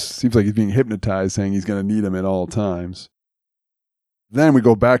Guardians almost seems like he's being hypnotized, saying he's going to need him at all times. Then we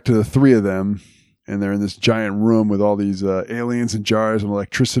go back to the three of them, and they're in this giant room with all these aliens and jars of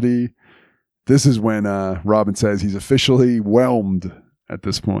electricity. This is when Robin says he's officially whelmed at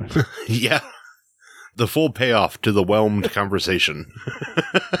this point. Yeah. The full payoff to the whelmed conversation.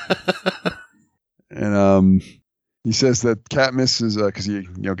 And he says that Katniss is, because he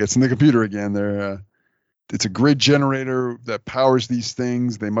gets in the computer again, it's a grid generator that powers these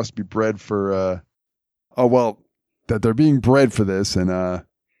things. They must be bred for, that they're being bred for this. And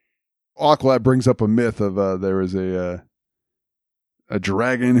Aqualad brings up a myth of there is a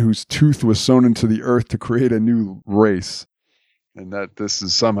dragon whose tooth was sewn into the earth to create a new race. And that this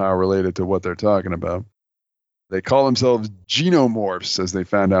is somehow related to what they're talking about. They call themselves genomorphs, as they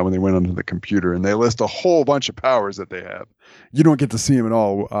found out when they went onto the computer. And they list a whole bunch of powers that they have. You don't get to see them at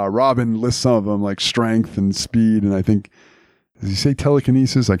all. Robin lists some of them, like strength and speed. And I think, does he say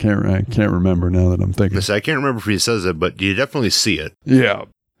telekinesis? I can't remember now that I'm thinking. Yes, I can't remember if he says it, but you definitely see it. Yeah.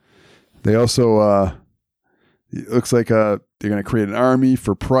 They also, it looks like they're going to create an army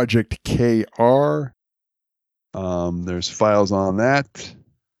for Project KR. There's files on that.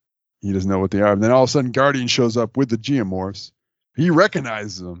 He doesn't know what they are. And then all of a sudden, Guardian shows up with the geomorphs. He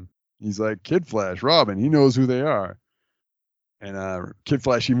recognizes them. He's like, Kid Flash, Robin. He knows who they are. And Kid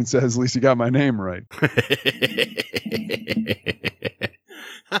Flash even says, at least you got my name right.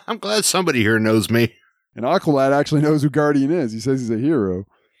 I'm glad somebody here knows me. And Aqualad actually knows who Guardian is. He says he's a hero.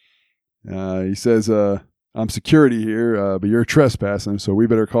 He says, I'm security here, but you're trespassing, so we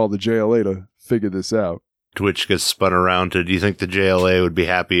better call the JLA to figure this out. To which gets spun around to, do you think the JLA would be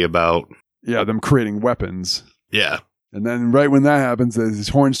happy about? Yeah, them creating weapons. Yeah. And then right when that happens, his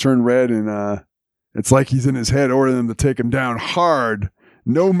horns turn red, and it's like he's in his head ordering them to take him down hard.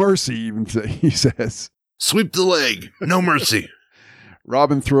 No mercy, even, he says. Sweep the leg. No mercy.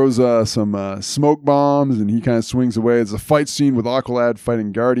 Robin throws some smoke bombs, and he kind of swings away. It's a fight scene with Aqualad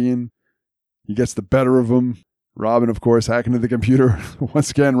fighting Guardian. He gets the better of him. Robin, of course, hacking into the computer.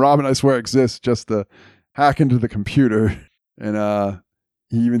 Once again, Robin, I swear, exists just to hack into the computer. And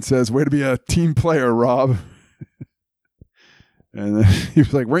he even says, way to be a team player, Rob. And then he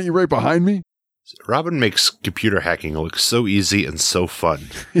was like, weren't you right behind me? Robin makes computer hacking look so easy and so fun.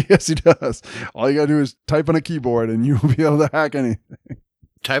 Yes, he does. All you got to do is type on a keyboard and you'll be able to hack anything.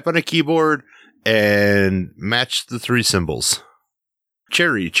 Type on a keyboard and match the three symbols.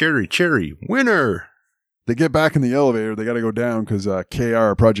 Cherry, cherry, cherry, winner. They get back in the elevator. They got to go down because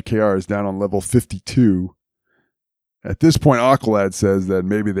Project KR is down on level 52. At this point, Aqualad says that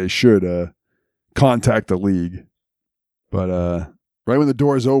maybe they should contact the League. But right when the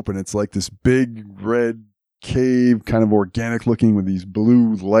doors open, it's like this big red cave, kind of organic looking with these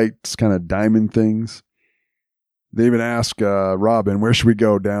blue lights, kind of diamond things. They even ask Robin, where should we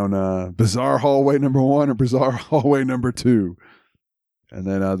go? Down Bizarre Hallway number 1 or Bizarre Hallway number 2? And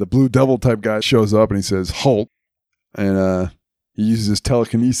then the Blue Devil type guy shows up and he says, halt. And he uses his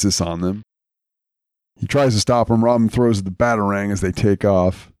telekinesis on them. He tries to stop him. Robin throws the Batarang as they take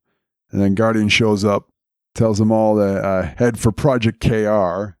off. And then Guardian shows up, tells them all to head for Project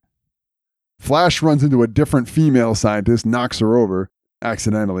KR. Flash runs into a different female scientist, knocks her over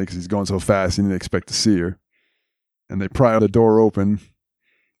accidentally because he's going so fast he didn't expect to see her. And they pry the door open,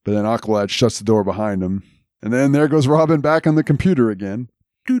 but then Aqualad shuts the door behind him. And then there goes Robin back on the computer again.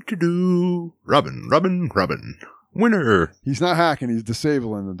 Do. Robin. Winner. He's not hacking, he's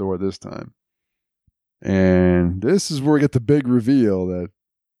disabling the door this time. And this is where we get the big reveal that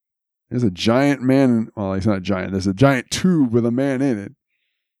there's a giant man. Well, he's not giant. There's a giant tube with a man in it.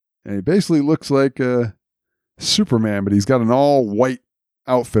 And he basically looks like Superman, but he's got an all-white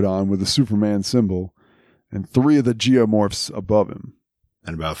outfit on with the Superman symbol and 3 of the geomorphs above him.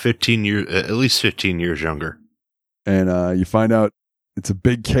 And about 15 years, at least 15 years younger. And you find out it's a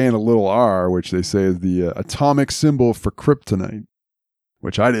big K and a little R, which they say is the atomic symbol for kryptonite,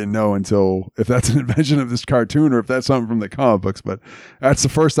 which I didn't know until if that's an invention of this cartoon or if that's something from the comic books, but that's the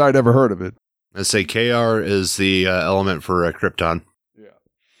first I'd ever heard of it. I say KR is the element for Krypton. Yeah.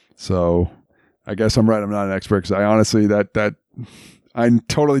 So I guess I'm right. I'm not an expert because I honestly, I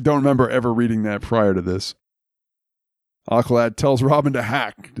totally don't remember ever reading that prior to this. Aqualad tells Robin to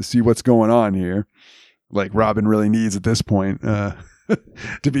hack to see what's going on here. Like Robin really needs at this point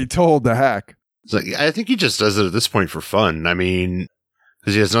to be told to hack. So I think he just does it at this point for fun. I mean,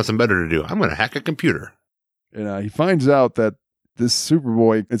 because he has nothing better to do. I'm going to hack a computer. And he finds out that this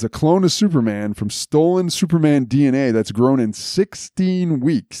Superboy is a clone of Superman from stolen Superman DNA that's grown in 16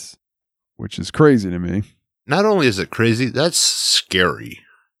 weeks, which is crazy to me. Not only is it crazy, that's scary.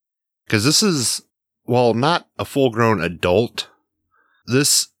 Because this is, while not a full-grown adult,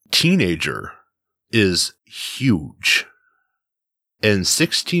 this teenager is huge. And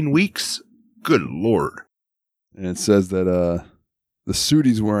 16 weeks? Good Lord. And it says that the suit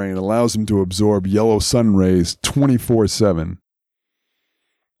he's wearing allows him to absorb yellow sun rays 24/7.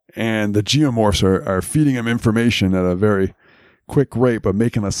 And the geomorphs are feeding him information at a very quick rate, but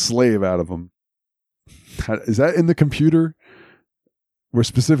making a slave out of him. Is that in the computer? We're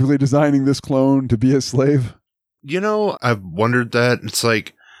specifically designing this clone to be a slave? You know, I've wondered that. It's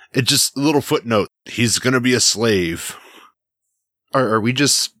like, it just, a little footnote. He's going to be a slave. Are we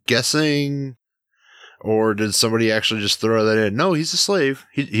just guessing? Or did somebody actually just throw that in? No, he's a slave.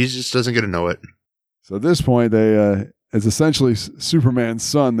 He just doesn't get to know it. So at this point, it's essentially Superman's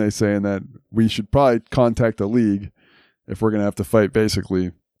son, they say, and that we should probably contact the League if we're going to have to fight,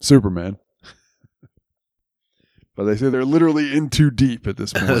 basically, Superman. But they say they're literally in too deep at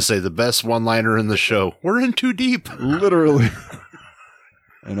this point. I say the best one-liner in the show. We're in too deep. Literally.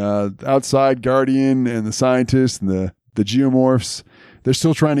 And outside, Guardian and the scientists and the geomorphs, they're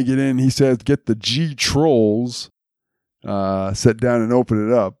still trying to get in. He says, get the G-Trolls set down and open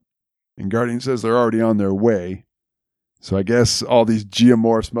it up. And Guardian says they're already on their way. So I guess all these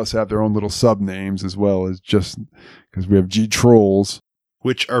geomorphs must have their own little sub-names as well as just because we have G-Trolls.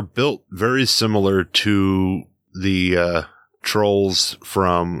 Which are built very similar to the trolls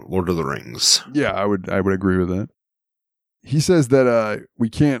from Lord of the Rings. Yeah, I would agree with that. He says that we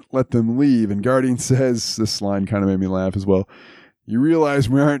can't let them leave, and Guardian says, this line kind of made me laugh as well, you realize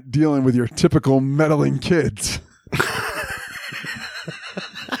we aren't dealing with your typical meddling kids.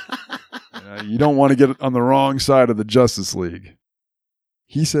 You don't want to get on the wrong side of the Justice League.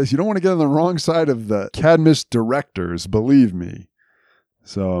 He says you don't want to get on the wrong side of the Cadmus directors, believe me.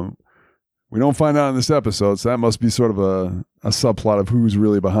 So we don't find out in this episode, so that must be sort of a subplot of who's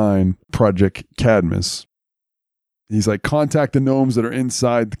really behind Project Cadmus. He's like, contact the gnomes that are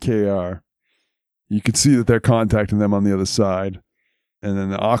inside the KR. You can see that they're contacting them on the other side. And then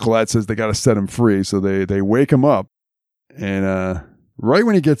the Aqualad says they got to set him free, so they wake him up. And right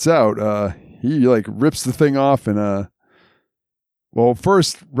when he gets out, he like rips the thing off and well,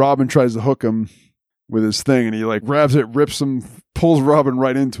 first Robin tries to hook him with his thing, and he like grabs it, rips him, pulls Robin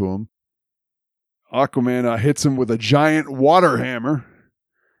right into him. Aquaman hits him with a giant water hammer,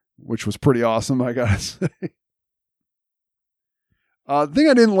 which was pretty awesome, I gotta say. The thing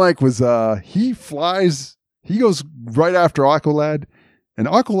I didn't like was he goes right after Aqualad, and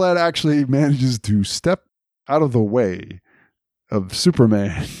Aqualad actually manages to step out of the way of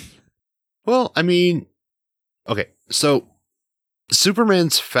Superman. Well, I mean, okay, so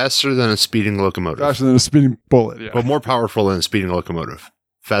Superman's faster than a speeding locomotive. Faster than a speeding bullet, yeah. But more powerful than a speeding locomotive.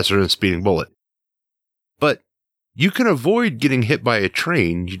 Faster than a speeding bullet. But You can avoid getting hit by a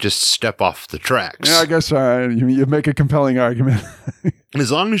train. You just step off the tracks. Yeah, I guess you make a compelling argument.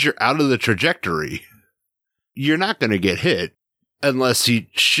 As long as you're out of the trajectory, you're not going to get hit unless he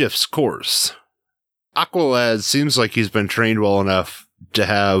shifts course. Aqualad seems like he's been trained well enough to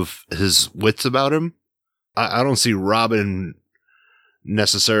have his wits about him. I don't see Robin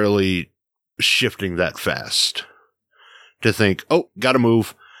necessarily shifting that fast to think, oh, gotta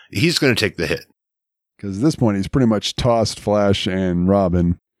move. He's going to take the hit. Because at this point, he's pretty much tossed Flash and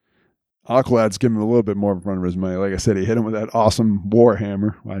Robin. Aqualad's given him a little bit more in front of his money. Like I said, he hit him with that awesome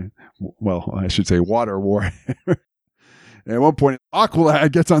Warhammer. I should say water Warhammer. And at one point,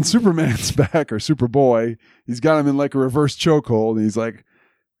 Aqualad gets on Superman's back, or Superboy. He's got him in like a reverse chokehold. And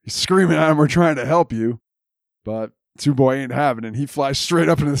he's screaming at him, "We're trying to help you." But Superboy ain't having it. He flies straight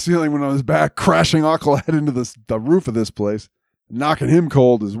up into the ceiling when on his back, crashing Aqualad into the roof of this place, knocking him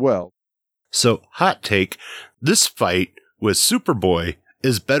cold as well. So, hot take, this fight with Superboy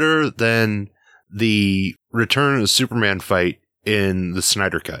is better than the Return of Superman fight in the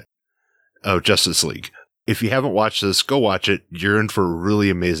Snyder Cut of Justice League. If you haven't watched this, go watch it. You're in for a really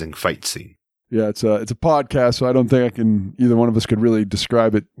amazing fight scene. Yeah, it's a podcast, so I don't think either one of us could really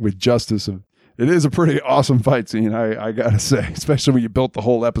describe it with justice. It is a pretty awesome fight scene, I gotta say, especially when you built the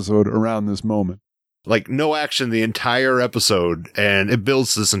whole episode around this moment. Like, no action the entire episode, and it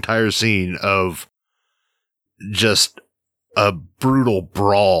builds this entire scene of just a brutal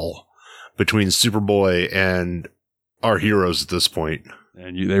brawl between Superboy and our heroes at this point.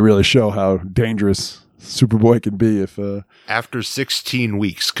 And they really show how dangerous Superboy can be if... After 16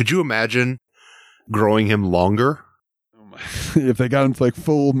 weeks, could you imagine growing him longer? If they got him like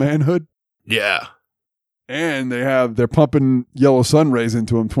full manhood? Yeah. And they're pumping yellow sun rays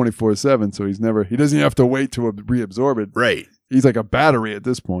into him 24/7, so he doesn't even have to wait to reabsorb it. Right. He's like a battery at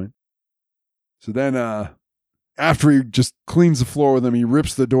this point. So then, after he just cleans the floor with him, he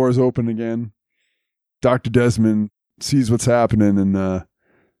rips the doors open again. Dr. Desmond sees what's happening and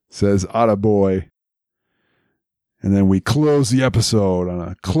says, "Atta boy." And then we close the episode on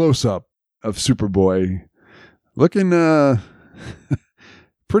a close-up of Superboy looking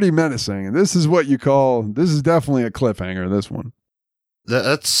pretty menacing. And this is definitely a cliffhanger, this one.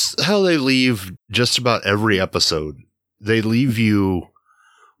 That's how they leave just about every episode. They leave you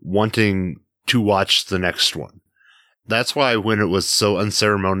wanting to watch the next one. That's why when it was so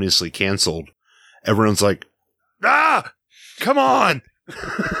unceremoniously canceled, everyone's like, come on.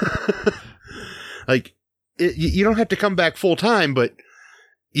 Like, you don't have to come back full time, but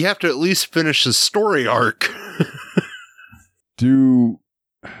you have to at least finish the story arc.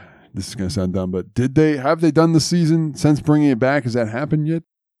 This is going to sound dumb, but have they done the season since bringing it back? Has that happened yet?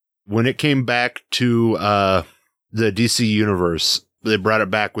 When it came back to the DC universe, they brought it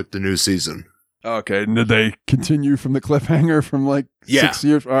back with the new season. Okay. And did they continue from the cliffhanger from 6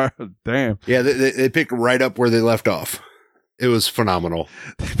 years? Damn. Yeah, they picked right up where they left off. It was phenomenal.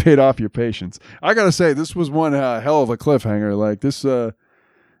 They paid off your patience. I got to say, this was one hell of a cliffhanger. Like this,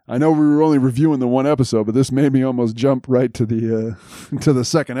 I know we were only reviewing the one episode, but this made me almost jump right to the to the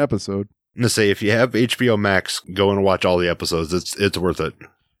second episode. I'm gonna say, if you have HBO Max, go and watch all the episodes. It's worth it.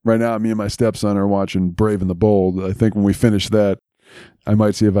 Right now, me and my stepson are watching Brave and the Bold. I think when we finish that, I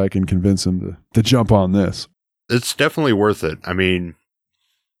might see if I can convince him to jump on this. It's definitely worth it. I mean,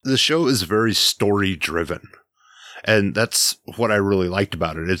 the show is very story driven, and that's what I really liked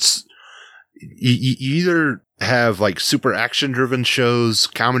about it. It's you either have like super action driven shows,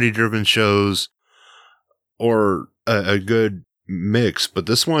 comedy driven shows, or a good mix, but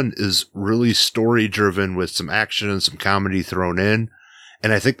this one is really story driven with some action and some comedy thrown in.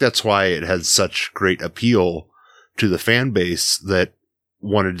 And I think that's why it had such great appeal to the fan base that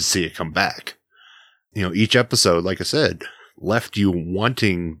wanted to see it come back. You know, each episode, like I said, left you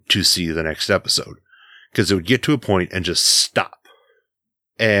wanting to see the next episode, because it would get to a point and just stop.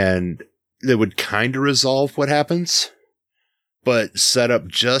 And they would kind of resolve what happens, but set up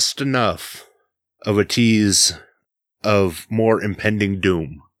just enough of a tease of more impending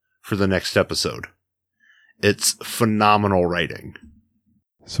doom for the next episode. It's phenomenal writing.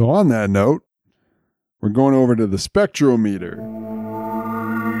 So on that note, we're going over to the spectrometer.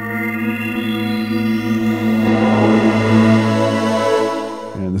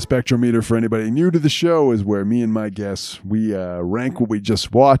 And the spectrometer, for anybody new to the show, is where me and my guests, we rank what we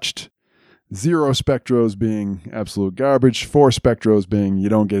just watched. 0 spectros being absolute garbage, 4 spectros being you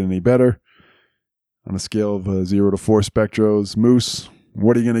don't get any better. On a scale of 0 to 4 spectros, Moose,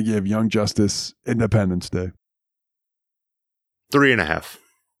 what are you going to give Young Justice Independence Day? 3.5.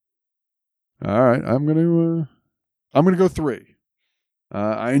 All right, I'm gonna go 3.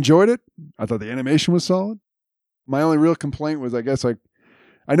 I enjoyed it. I thought the animation was solid. My only real complaint was, I guess, I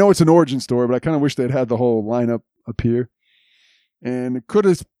know it's an origin story, but I kind of wish they'd had the whole lineup appear. And it could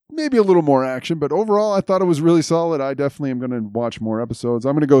have maybe a little more action, but overall, I thought it was really solid. I definitely am going to watch more episodes.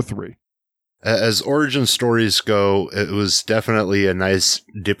 I'm going to go 3. As origin stories go, it was definitely a nice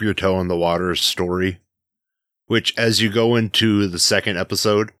dip your toe in the water story, which as you go into the second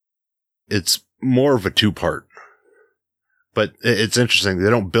episode, it's more of a 2-part. But it's interesting. They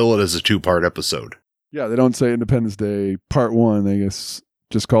don't bill it as a 2-part episode. Yeah, they don't say Independence Day Part 1. They just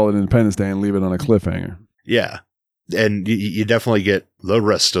call it Independence Day and leave it on a cliffhanger. Yeah. And you definitely get the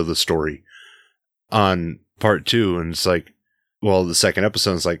rest of the story on Part 2. And it's like, well, the second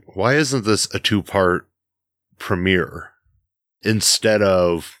episode is like, why isn't this a 2-part premiere instead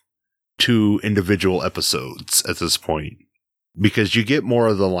of 2 individual episodes at this point? Because you get more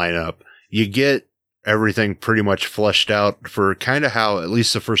of the lineup. You get everything pretty much fleshed out for kind of how at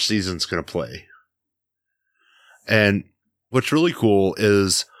least the first season's going to play. And what's really cool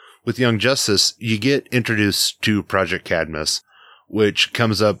is with Young Justice, you get introduced to Project Cadmus, which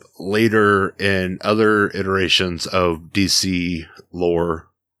comes up later in other iterations of DC lore.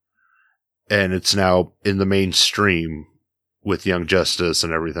 And it's now in the mainstream with Young Justice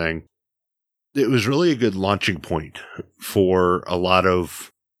and everything. It was really a good launching point for a lot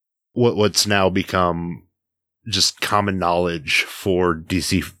of what's now become just common knowledge for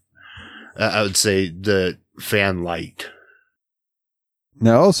DC. I would say the fan light.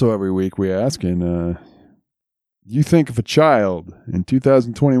 Now, also every week we ask, you think if a child in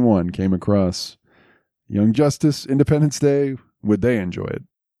 2021 came across Young Justice, Independence Day, would they enjoy it?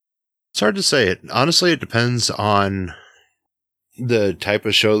 It's hard to say. It honestly, it depends on the type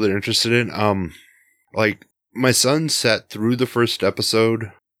of show they're interested in. Like my son sat through the first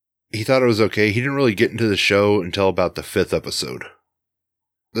episode. He thought it was okay. He didn't really get into the show until about the 5th episode.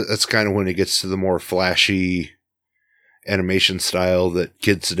 That's kind of when it gets to the more flashy animation style that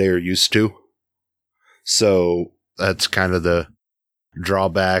kids today are used to. So that's kind of the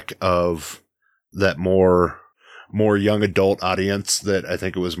drawback of that more young adult audience that I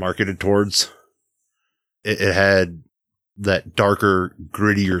think it was marketed towards. It had that darker,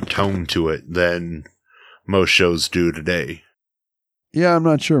 grittier tone to it than most shows do today. Yeah, I'm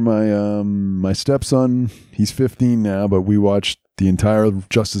not sure. My stepson, he's 15 now, but we watched the entire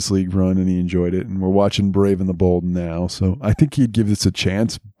Justice League run and he enjoyed it. And we're watching Brave and the Bold now. So I think he'd give this a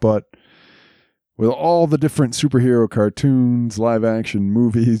chance. But with all the different superhero cartoons, live action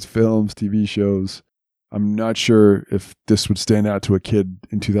movies, films, TV shows, I'm not sure if this would stand out to a kid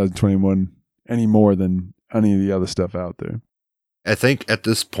in 2021 any more than any of the other stuff out there. I think at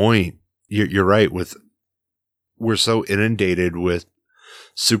this point, you're right. We're so inundated with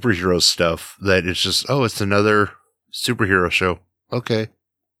superhero stuff that it's just, oh, it's another superhero show. Okay.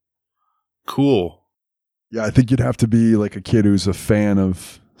 Cool. Yeah, I think you'd have to be like a kid who's a fan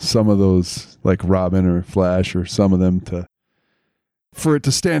of some of those, like Robin or Flash or some of them, for it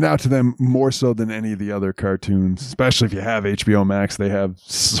to stand out to them more so than any of the other cartoons, especially if you have HBO Max. They have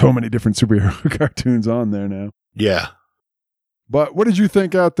so many different superhero cartoons on there now. Yeah. But what did you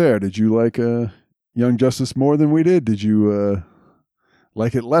think out there? Did you like Young Justice more than we did? Did you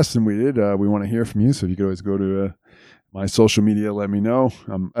like it less than we did? We want to hear from you, so you could always go to my social media, let me know.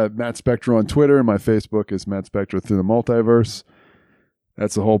 I'm at Matt Spectro on Twitter, and my Facebook is Matt Spectro Through the Multiverse.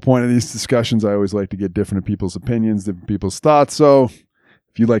 That's the whole point of these discussions. I always like to get different people's opinions, different people's thoughts. So if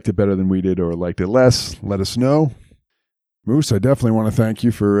you liked it better than we did or liked it less, let us know. Moose, I definitely want to thank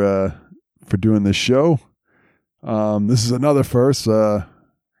you for doing this show. This is another first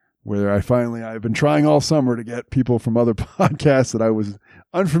where I've been trying all summer to get people from other podcasts that I was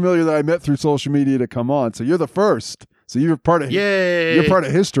unfamiliar that I met through social media to come on. So you're the first. So you're part of Yay! You're part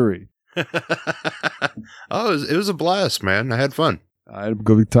of history. Oh, it was a blast, man. I had fun. I had a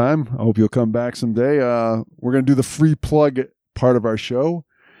good time. I hope you'll come back someday. We're going to do the free plug part of our show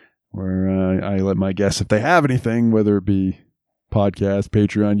where I let my guests, if they have anything, whether it be podcast,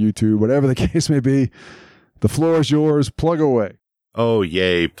 Patreon, YouTube, whatever the case may be, the floor is yours. Plug away. Oh,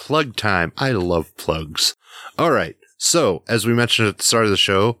 yay. Plug time. I love plugs. All right. So, as we mentioned at the start of the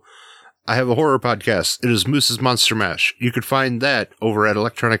show, I have a horror podcast. It is Moose's Monster Mash. You could find that over at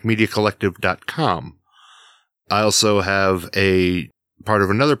electronicmediacollective.com. I also have a part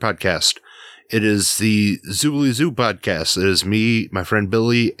of another podcast. It is the Zoobly Zoo podcast. It is me, my friend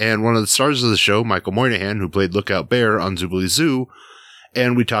Billy, and one of the stars of the show, Michael Moynihan, who played Lookout Bear on Zoobly Zoo.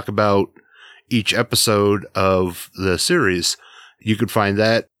 And we talk about each episode of the series. You could find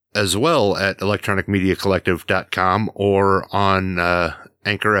that as well at electronicmediacollective.com or on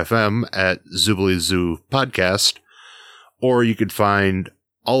Anchor FM at Zoobly Zoo Podcast. Or you could find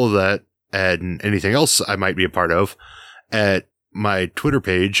all of that and anything else I might be a part of at my Twitter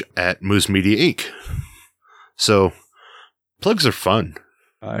page at Moose Media Inc. So plugs are fun.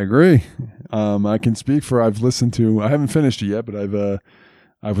 I agree. I can speak for I haven't finished it yet, but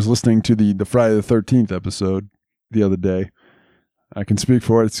I was listening to the Friday the 13th episode the other day. I can speak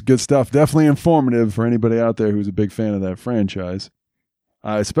for it. It's good stuff. Definitely informative for anybody out there who's a big fan of that franchise.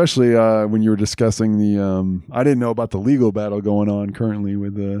 Especially when you were discussing I didn't know about the legal battle going on currently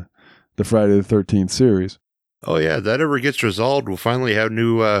with the Friday the 13th series. Oh yeah, if that ever gets resolved, we'll finally have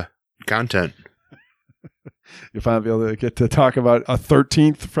new content. You'll finally be able to get to talk about a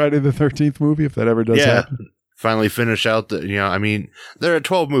 13th Friday the 13th movie if that ever does happen. Finally finish out there are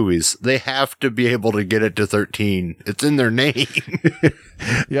 12 movies. They have to be able to get it to 13. It's in their name.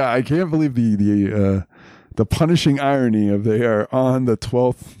 Yeah, I can't believe the punishing irony of they are on the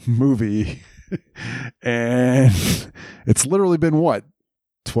 12th movie. And it's literally been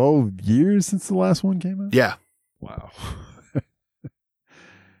 12 years since the last one came out? Yeah. Wow.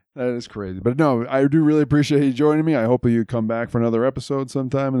 That is crazy. But no, I do really appreciate you joining me. I hope you come back for another episode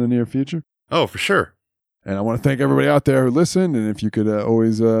sometime in the near future. Oh, for sure. And I want to thank everybody out there who listened. And if you could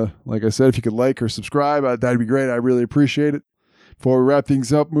always, like I said, if you could like or subscribe, that'd be great. I really appreciate it. Before we wrap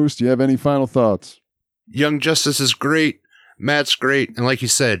things up, Moose, do you have any final thoughts? Young Justice is great. Matt's great. And like you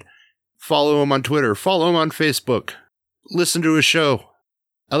said, follow him on Twitter. Follow him on Facebook. Listen to his show.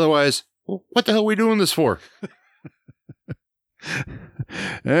 Otherwise, what the hell are we doing this for?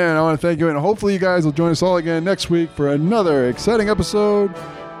 And I want to thank you. And hopefully you guys will join us all again next week for another exciting episode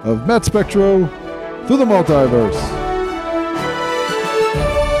of Matt Spectro Through the Multiverse.